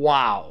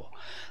 Wow.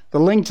 The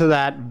link to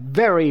that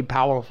very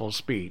powerful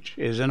speech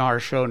is in our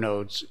show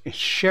notes.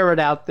 Share it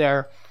out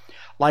there.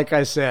 Like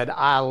I said,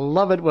 I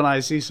love it when I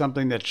see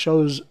something that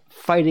shows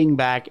fighting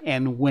back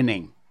and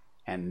winning.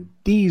 And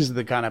these are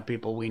the kind of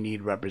people we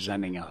need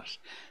representing us.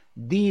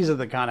 These are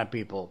the kind of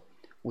people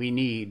we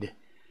need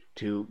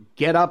to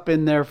get up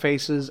in their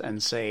faces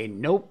and say,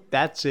 nope,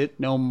 that's it,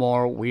 no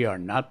more. We are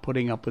not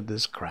putting up with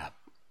this crap.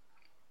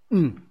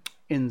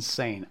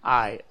 Insane.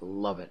 I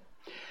love it.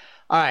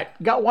 All right,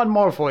 got one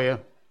more for you.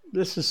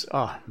 This is,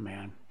 oh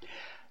man.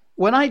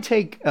 When I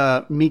take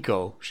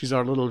Miko, she's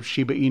our little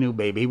Shiba Inu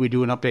baby. We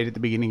do an update at the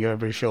beginning of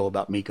every show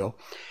about Miko.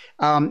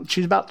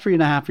 She's about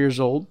 3.5 years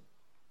old.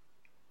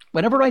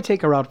 Whenever I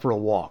take her out for a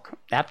walk,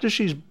 after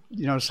she's,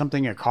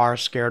 something, a car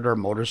scared her, a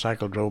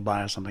motorcycle drove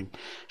by or something,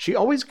 she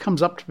always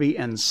comes up to me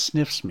and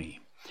sniffs me.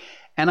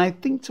 And I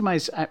think to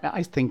myself,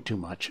 I think too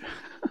much,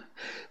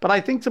 but I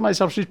think to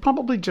myself, she's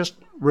probably just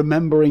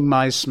remembering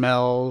my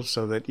smell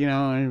so that,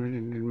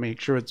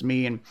 make sure it's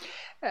me. And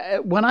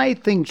when I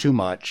think too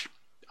much,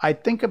 I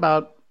think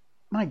about,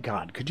 my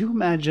God, could you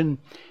imagine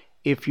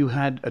if you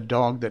had a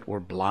dog that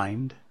were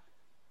blind?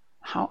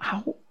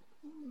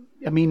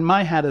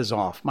 My hat is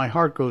off. My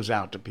heart goes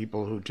out to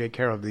people who take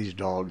care of these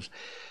dogs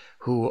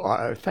who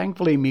are,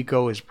 thankfully,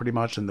 Miko is pretty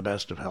much in the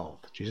best of health.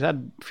 She's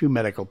had a few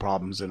medical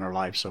problems in her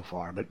life so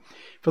far, but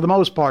for the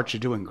most part, she's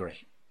doing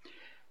great.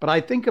 But I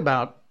think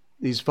about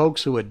these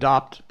folks who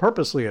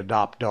purposely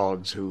adopt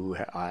dogs who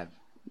are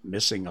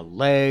missing a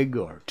leg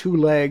or two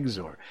legs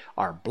or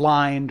are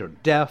blind or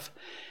deaf,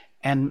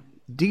 and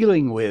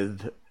dealing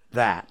with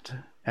that.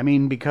 I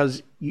mean,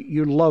 because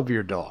you love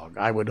your dog.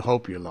 I would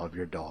hope you love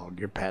your dog,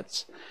 your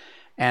pets,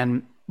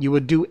 and you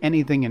would do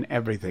anything and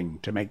everything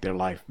to make their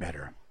life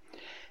better.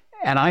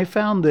 And I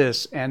found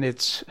this, and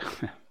it's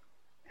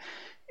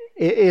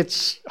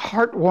it's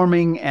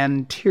heartwarming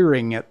and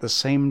tearing at the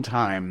same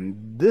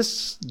time.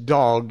 This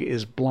dog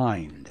is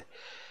blind,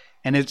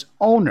 and its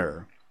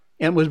owner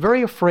was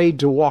very afraid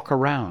to walk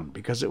around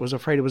because it was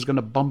afraid it was going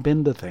to bump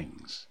into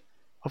things.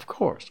 Of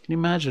course. Can you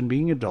imagine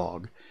being a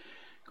dog,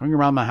 going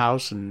around the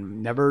house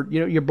and never,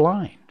 you're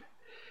blind?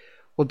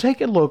 Well,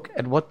 take a look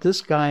at what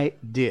this guy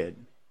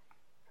did.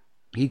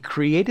 He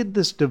created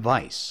this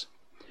device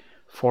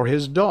for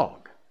his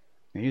dog.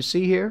 And you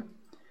see here,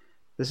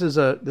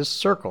 this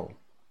circle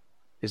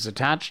is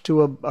attached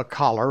to a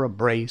collar, a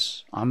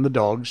brace on the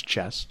dog's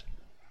chest.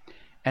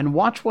 And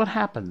watch what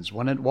happens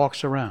when it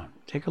walks around.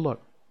 Take a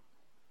look.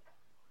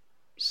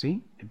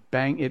 See?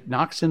 It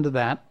knocks into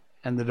that,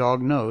 and the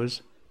dog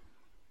knows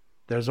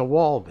there's a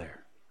wall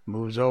there.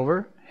 Moves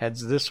over,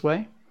 heads this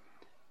way.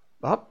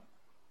 Up.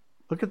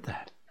 Look at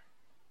that.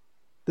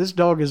 This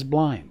dog is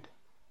blind.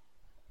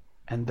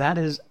 And that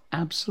is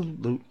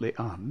absolutely,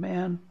 oh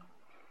man,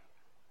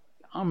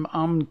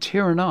 I'm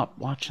tearing up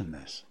watching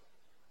this.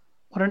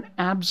 What an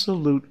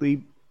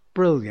absolutely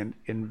brilliant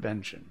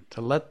invention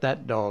to let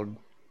that dog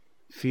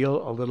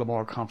feel a little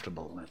more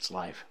comfortable in its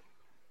life.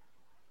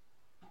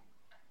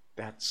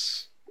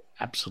 That's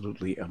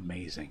absolutely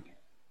amazing.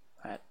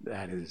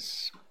 That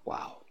is,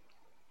 wow.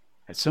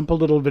 A simple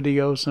little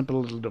video, simple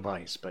little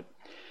device, but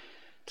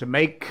to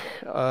make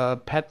a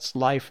pet's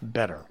life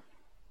better,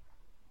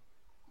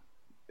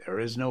 there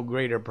is no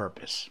greater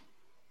purpose.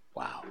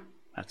 Wow,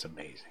 that's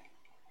amazing.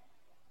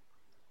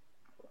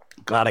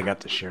 Glad I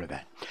got to share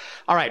that.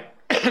 All right,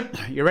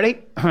 you ready?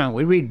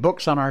 We read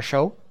books on our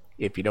show,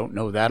 if you don't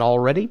know that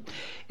already.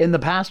 In the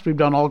past, we've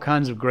done all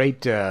kinds of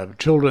great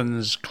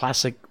children's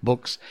classic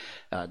books.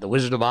 The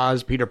Wizard of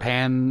Oz, Peter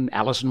Pan,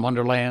 Alice in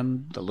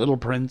Wonderland, The Little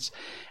Prince.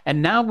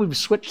 And now we've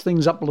switched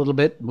things up a little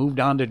bit, moved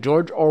on to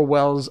George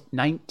Orwell's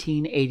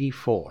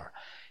 1984.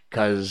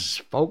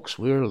 Because, folks,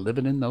 we're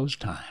living in those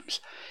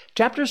times.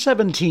 Chapter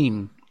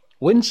 17,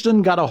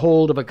 Winston got a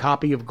hold of a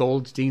copy of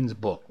Goldstein's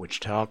book, which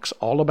talks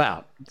all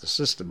about the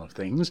system of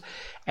things.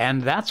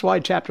 And that's why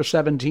Chapter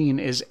 17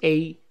 is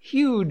a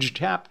huge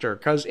chapter,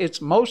 because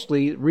it's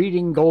mostly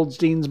reading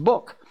Goldstein's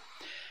book.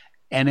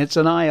 And it's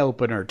an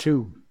eye-opener,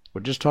 too.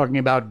 We're just talking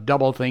about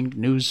doublethink,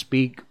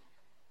 newspeak,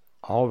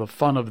 all the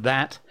fun of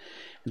that.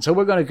 And so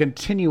we're going to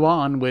continue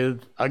on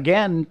with,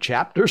 again,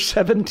 Chapter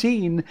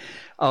 17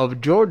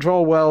 of George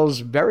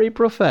Orwell's very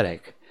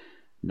prophetic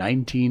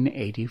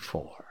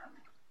 1984.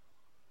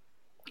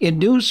 In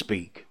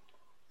newspeak,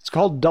 it's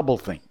called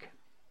doublethink,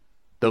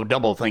 though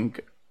doublethink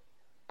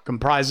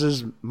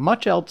comprises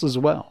much else as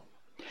well.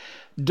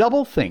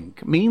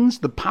 Doublethink means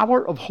the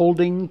power of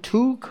holding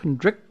two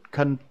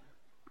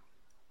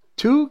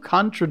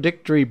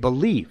contradictory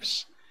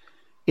beliefs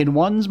in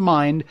one's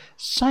mind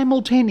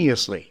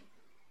simultaneously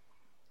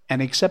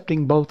and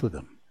accepting both of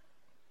them.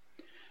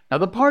 Now,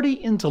 the party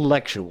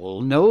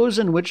intellectual knows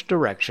in which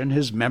direction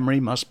his memory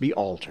must be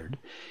altered.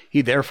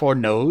 He therefore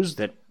knows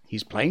that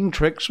he's playing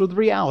tricks with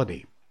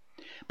reality.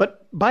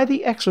 But by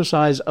the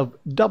exercise of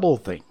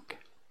doublethink,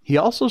 he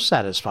also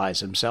satisfies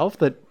himself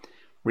that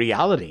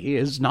reality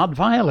is not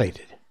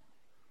violated.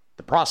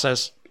 The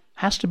process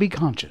has to be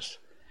conscious,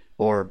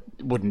 or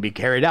wouldn't be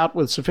carried out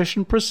with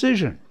sufficient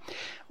precision.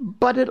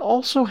 But it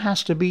also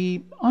has to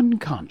be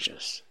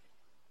unconscious,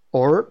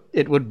 or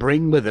it would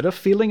bring with it a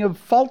feeling of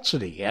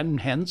falsity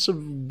and hence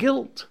of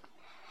guilt.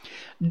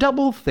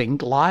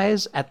 Doublethink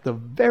lies at the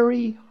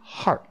very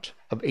heart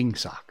of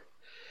Ingsoc,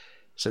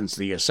 since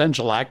the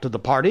essential act of the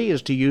party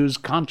is to use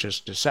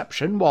conscious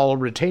deception while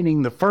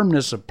retaining the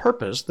firmness of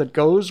purpose that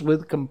goes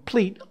with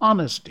complete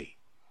honesty.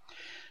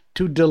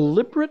 To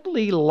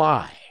deliberately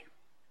lie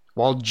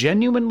while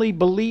genuinely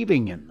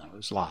believing in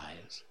those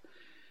lies.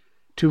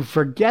 To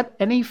forget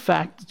any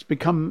fact that's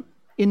become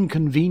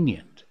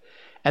inconvenient.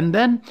 And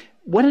then,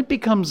 when it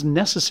becomes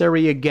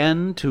necessary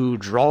again to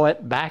draw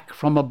it back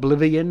from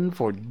oblivion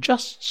for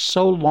just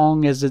so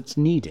long as it's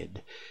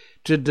needed,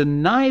 to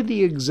deny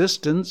the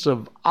existence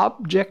of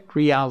object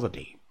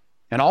reality,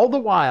 and all the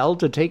while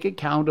to take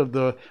account of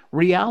the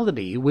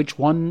reality which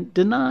one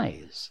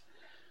denies.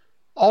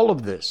 All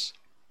of this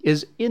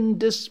is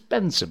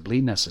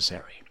indispensably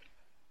necessary.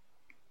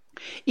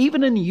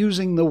 Even in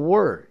using the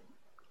word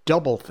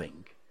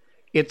doublethink,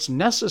 it's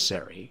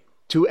necessary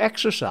to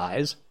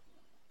exercise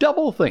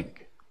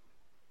doublethink.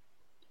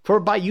 For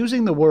by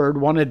using the word,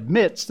 one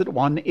admits that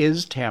one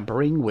is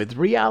tampering with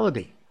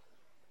reality.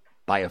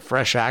 By a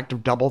fresh act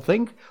of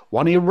doublethink,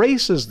 one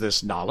erases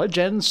this knowledge,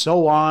 and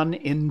so on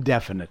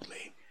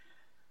indefinitely.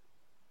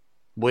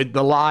 With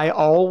the lie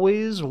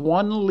always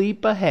one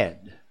leap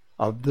ahead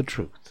of the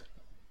truth.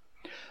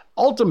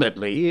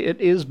 Ultimately,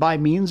 it is by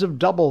means of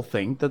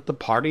doublethink that the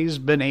party's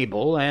been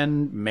able,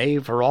 and may,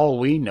 for all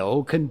we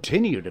know,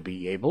 continue to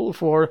be able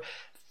for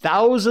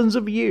thousands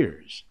of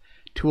years,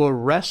 to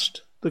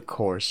arrest the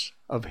course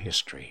of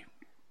history.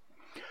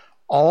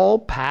 All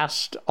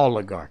past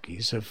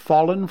oligarchies have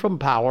fallen from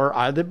power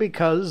either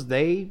because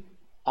they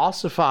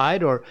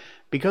ossified or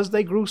because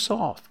they grew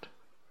soft.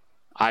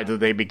 Either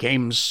they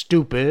became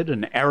stupid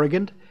and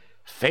arrogant,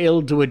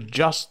 failed to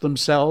adjust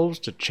themselves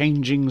to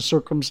changing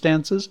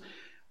circumstances,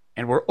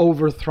 and were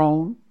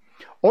overthrown,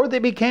 or they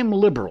became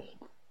liberal,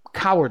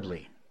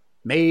 cowardly,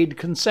 made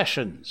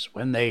concessions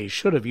when they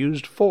should have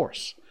used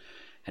force,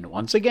 and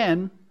once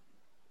again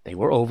they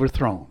were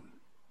overthrown.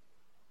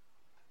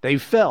 They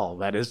fell,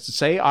 that is to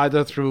say,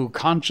 either through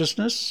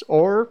consciousness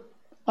or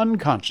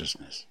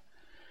unconsciousness.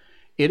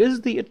 It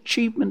is the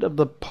achievement of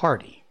the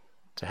party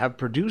to have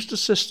produced a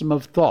system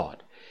of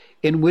thought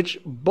in which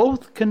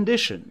both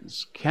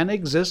conditions can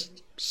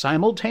exist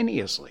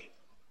simultaneously,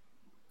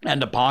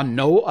 and upon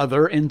no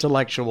other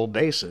intellectual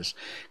basis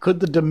could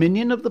the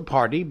dominion of the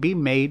party be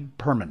made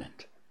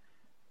permanent.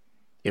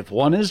 If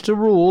one is to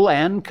rule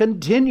and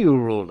continue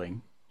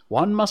ruling,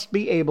 one must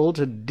be able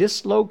to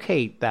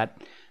dislocate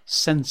that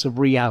sense of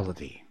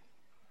reality.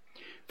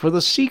 For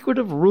the secret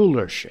of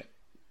rulership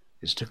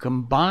is to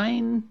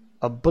combine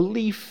a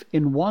belief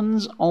in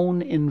one's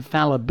own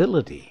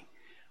infallibility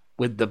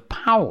with the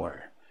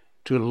power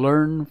to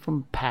learn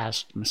from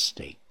past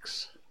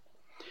mistakes.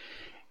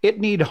 It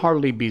need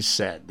hardly be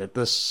said that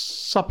the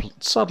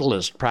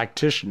subtlest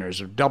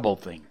practitioners of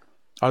doublethink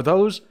are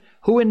those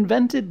who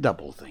invented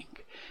doublethink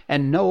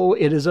and know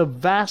it is a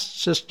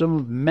vast system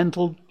of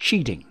mental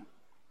cheating.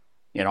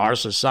 In our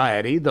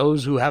society,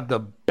 those who have the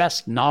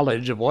best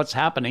knowledge of what's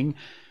happening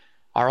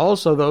are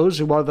also those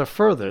who are the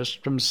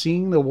furthest from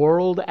seeing the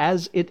world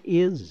as it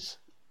is.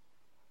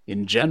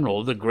 In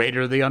general, the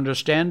greater the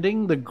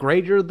understanding, the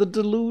greater the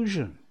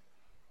delusion.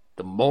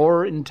 The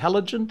more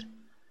intelligent,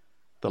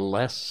 the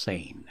less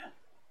sane.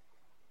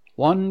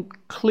 One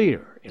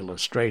clear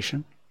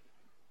illustration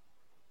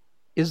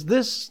is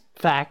this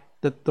fact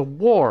that the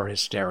war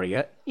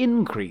hysteria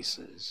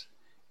increases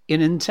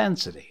in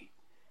intensity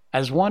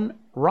as one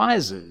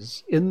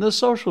rises in the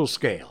social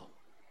scale.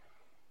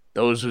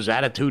 Those whose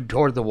attitude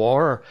toward the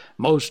war are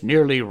most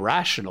nearly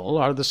rational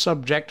are the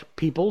subject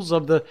peoples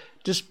of the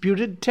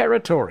disputed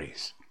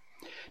territories.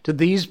 To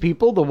these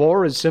people, the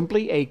war is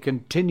simply a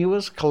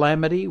continuous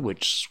calamity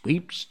which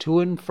sweeps to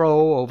and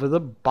fro over the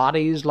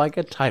bodies like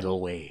a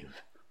tidal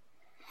wave.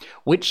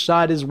 Which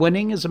side is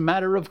winning is a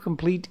matter of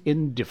complete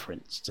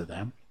indifference to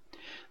them.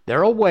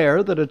 They're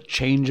aware that a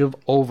change of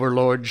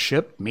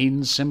overlordship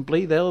means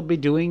simply they'll be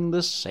doing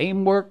the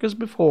same work as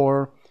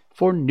before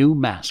for new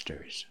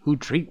masters, who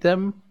treat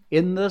them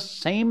in the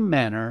same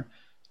manner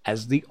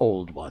as the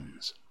old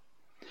ones.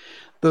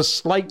 The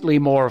slightly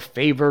more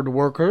favored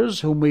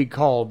workers, whom we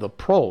call the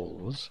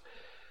proles,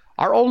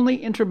 are only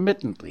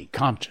intermittently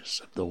conscious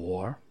of the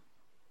war.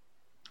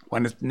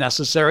 When it's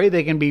necessary,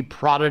 they can be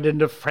prodded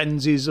into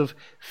frenzies of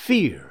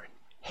fear,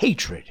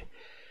 hatred,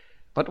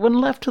 but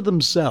when left to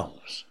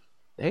themselves,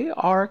 they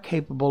are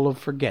capable of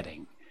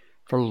forgetting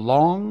for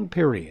long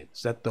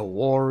periods that the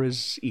war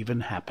is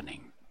even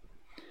happening.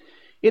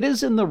 It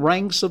is in the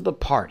ranks of the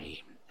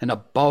party, and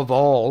above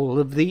all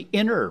of the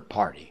inner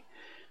party,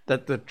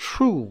 that the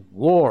true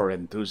war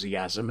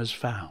enthusiasm is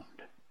found.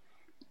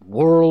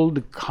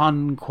 World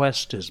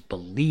conquest is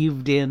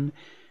believed in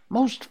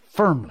most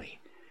firmly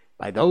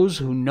by those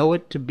who know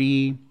it to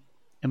be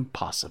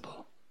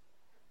impossible.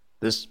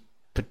 This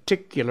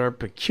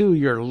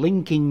peculiar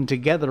linking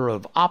together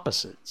of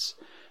opposites,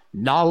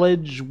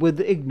 knowledge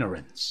with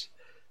ignorance,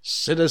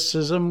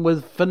 cynicism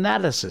with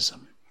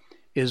fanaticism,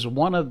 is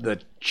one of the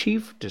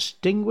chief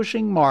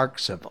distinguishing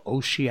marks of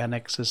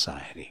oceanic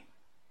society.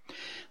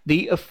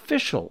 The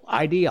official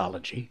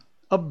ideology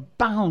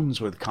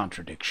abounds with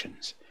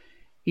contradictions,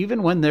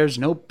 even when there's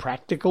no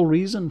practical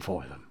reason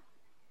for them.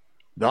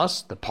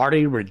 Thus, the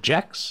party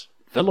rejects,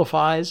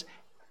 vilifies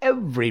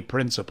every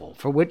principle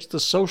for which the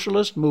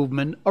socialist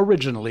movement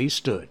originally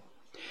stood,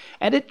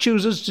 and it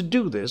chooses to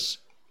do this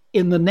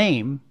in the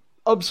name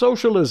of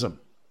socialism.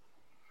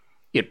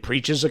 It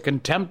preaches a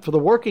contempt for the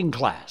working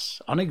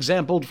class,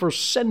 unexampled for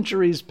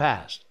centuries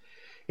past.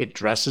 It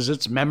dresses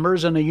its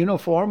members in a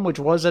uniform which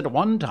was at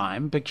one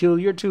time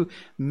peculiar to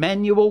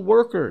manual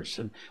workers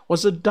and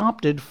was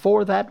adopted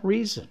for that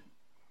reason.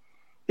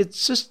 It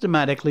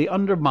systematically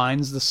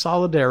undermines the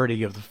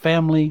solidarity of the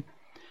family,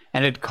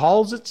 and it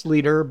calls its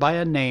leader by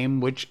a name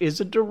which is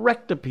a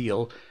direct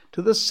appeal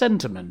to the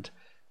sentiment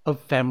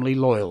of family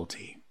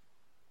loyalty.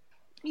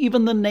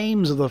 Even the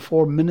names of the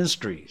four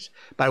ministries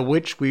by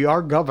which we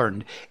are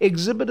governed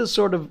exhibit a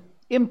sort of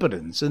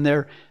impotence in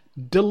their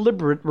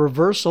deliberate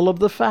reversal of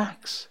the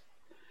facts.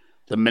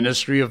 The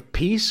Ministry of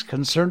Peace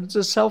concerns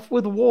itself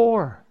with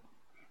war,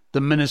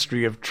 the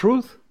Ministry of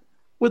Truth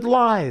with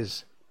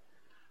lies,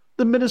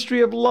 the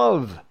Ministry of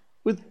Love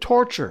with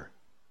torture,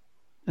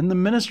 and the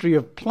Ministry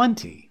of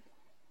Plenty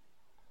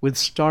with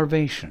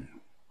starvation.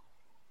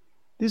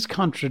 These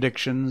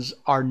contradictions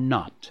are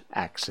not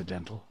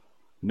accidental.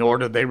 nor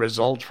do they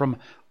result from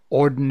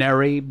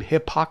ordinary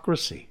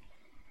hypocrisy.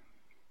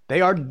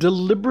 They are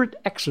deliberate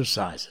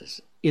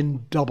exercises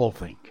in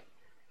doublethink.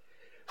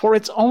 For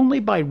it's only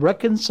by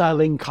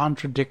reconciling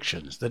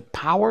contradictions that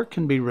power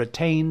can be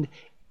retained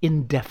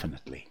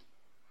indefinitely.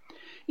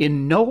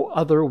 In no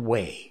other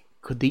way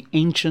could the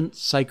ancient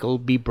cycle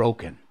be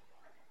broken.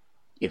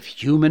 If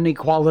human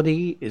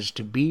equality is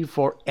to be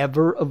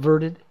forever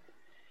averted,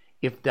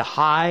 if the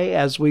high,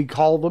 as we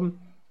call them,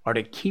 are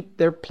to keep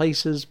their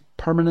places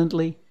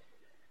permanently,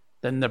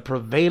 then the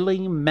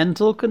prevailing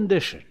mental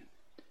condition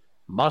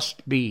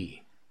must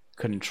be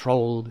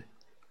controlled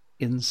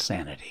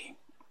insanity.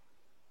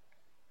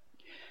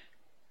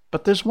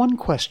 But there's one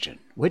question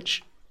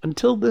which,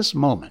 until this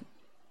moment,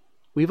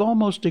 we've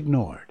almost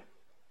ignored.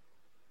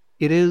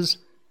 It is,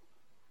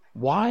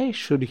 why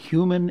should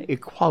human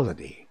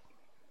equality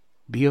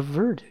be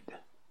averted?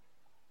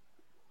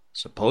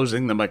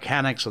 Supposing the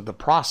mechanics of the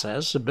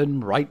process have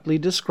been rightly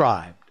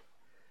described,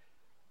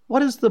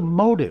 what is the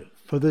motive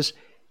for this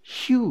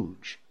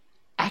huge,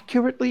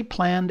 accurately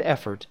planned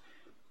effort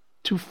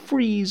to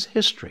freeze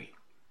history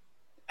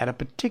at a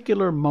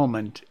particular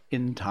moment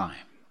in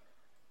time?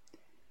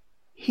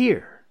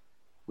 Here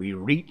we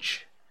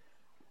reach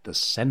the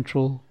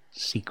central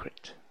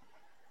secret.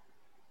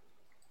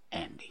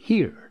 And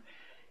here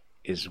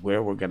is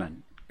where we're going to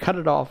cut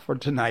it off for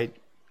tonight,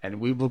 and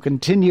we will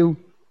continue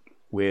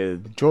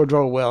with George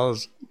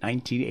Orwell's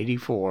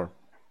 1984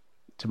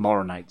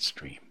 tomorrow night's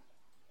stream.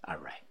 All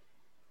right.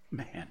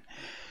 Man,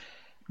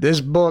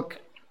 this book,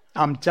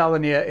 I'm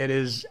telling you, it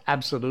is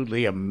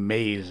absolutely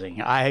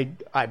amazing. I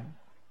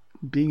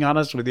being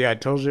honest with you, I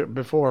told you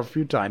before a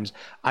few times,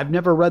 I've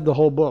never read the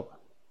whole book.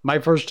 My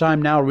first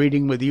time now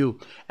reading with you.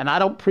 And I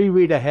don't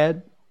pre-read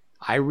ahead.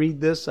 I read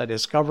this, I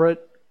discover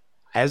it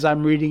as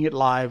I'm reading it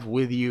live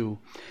with you.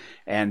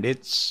 And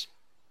it's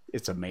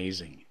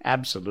amazing.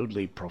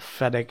 Absolutely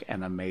prophetic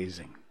and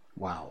amazing.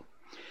 Wow.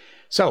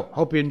 So,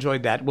 hope you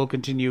enjoyed that. We'll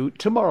continue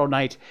tomorrow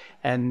night.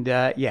 And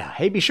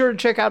hey, be sure to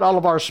check out all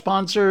of our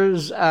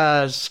sponsors,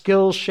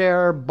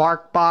 Skillshare,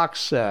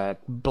 BarkBox,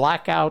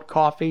 Blackout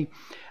Coffee,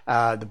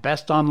 the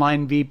best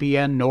online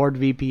VPN,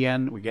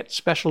 NordVPN. We get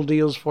special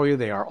deals for you.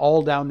 They are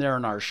all down there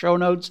in our show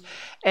notes.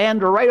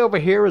 And right over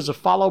here is a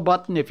follow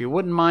button. If you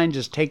wouldn't mind,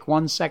 just take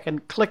 1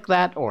 second, click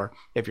that, or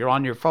if you're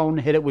on your phone,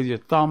 hit it with your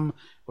thumb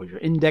or your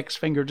index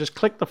finger. Just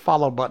click the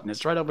follow button.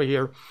 It's right over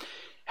here.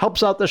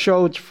 Helps out the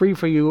show. It's free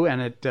for you, and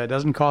it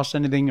doesn't cost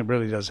anything. It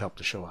really does help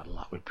the show out a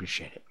lot. We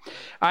appreciate it.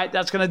 All right,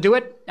 that's going to do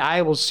it.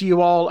 I will see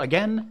you all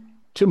again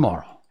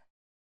tomorrow.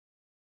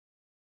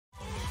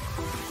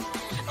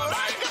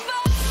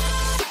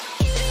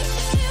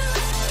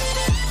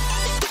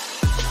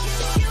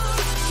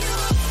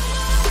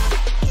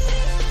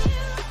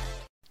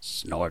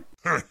 Snort.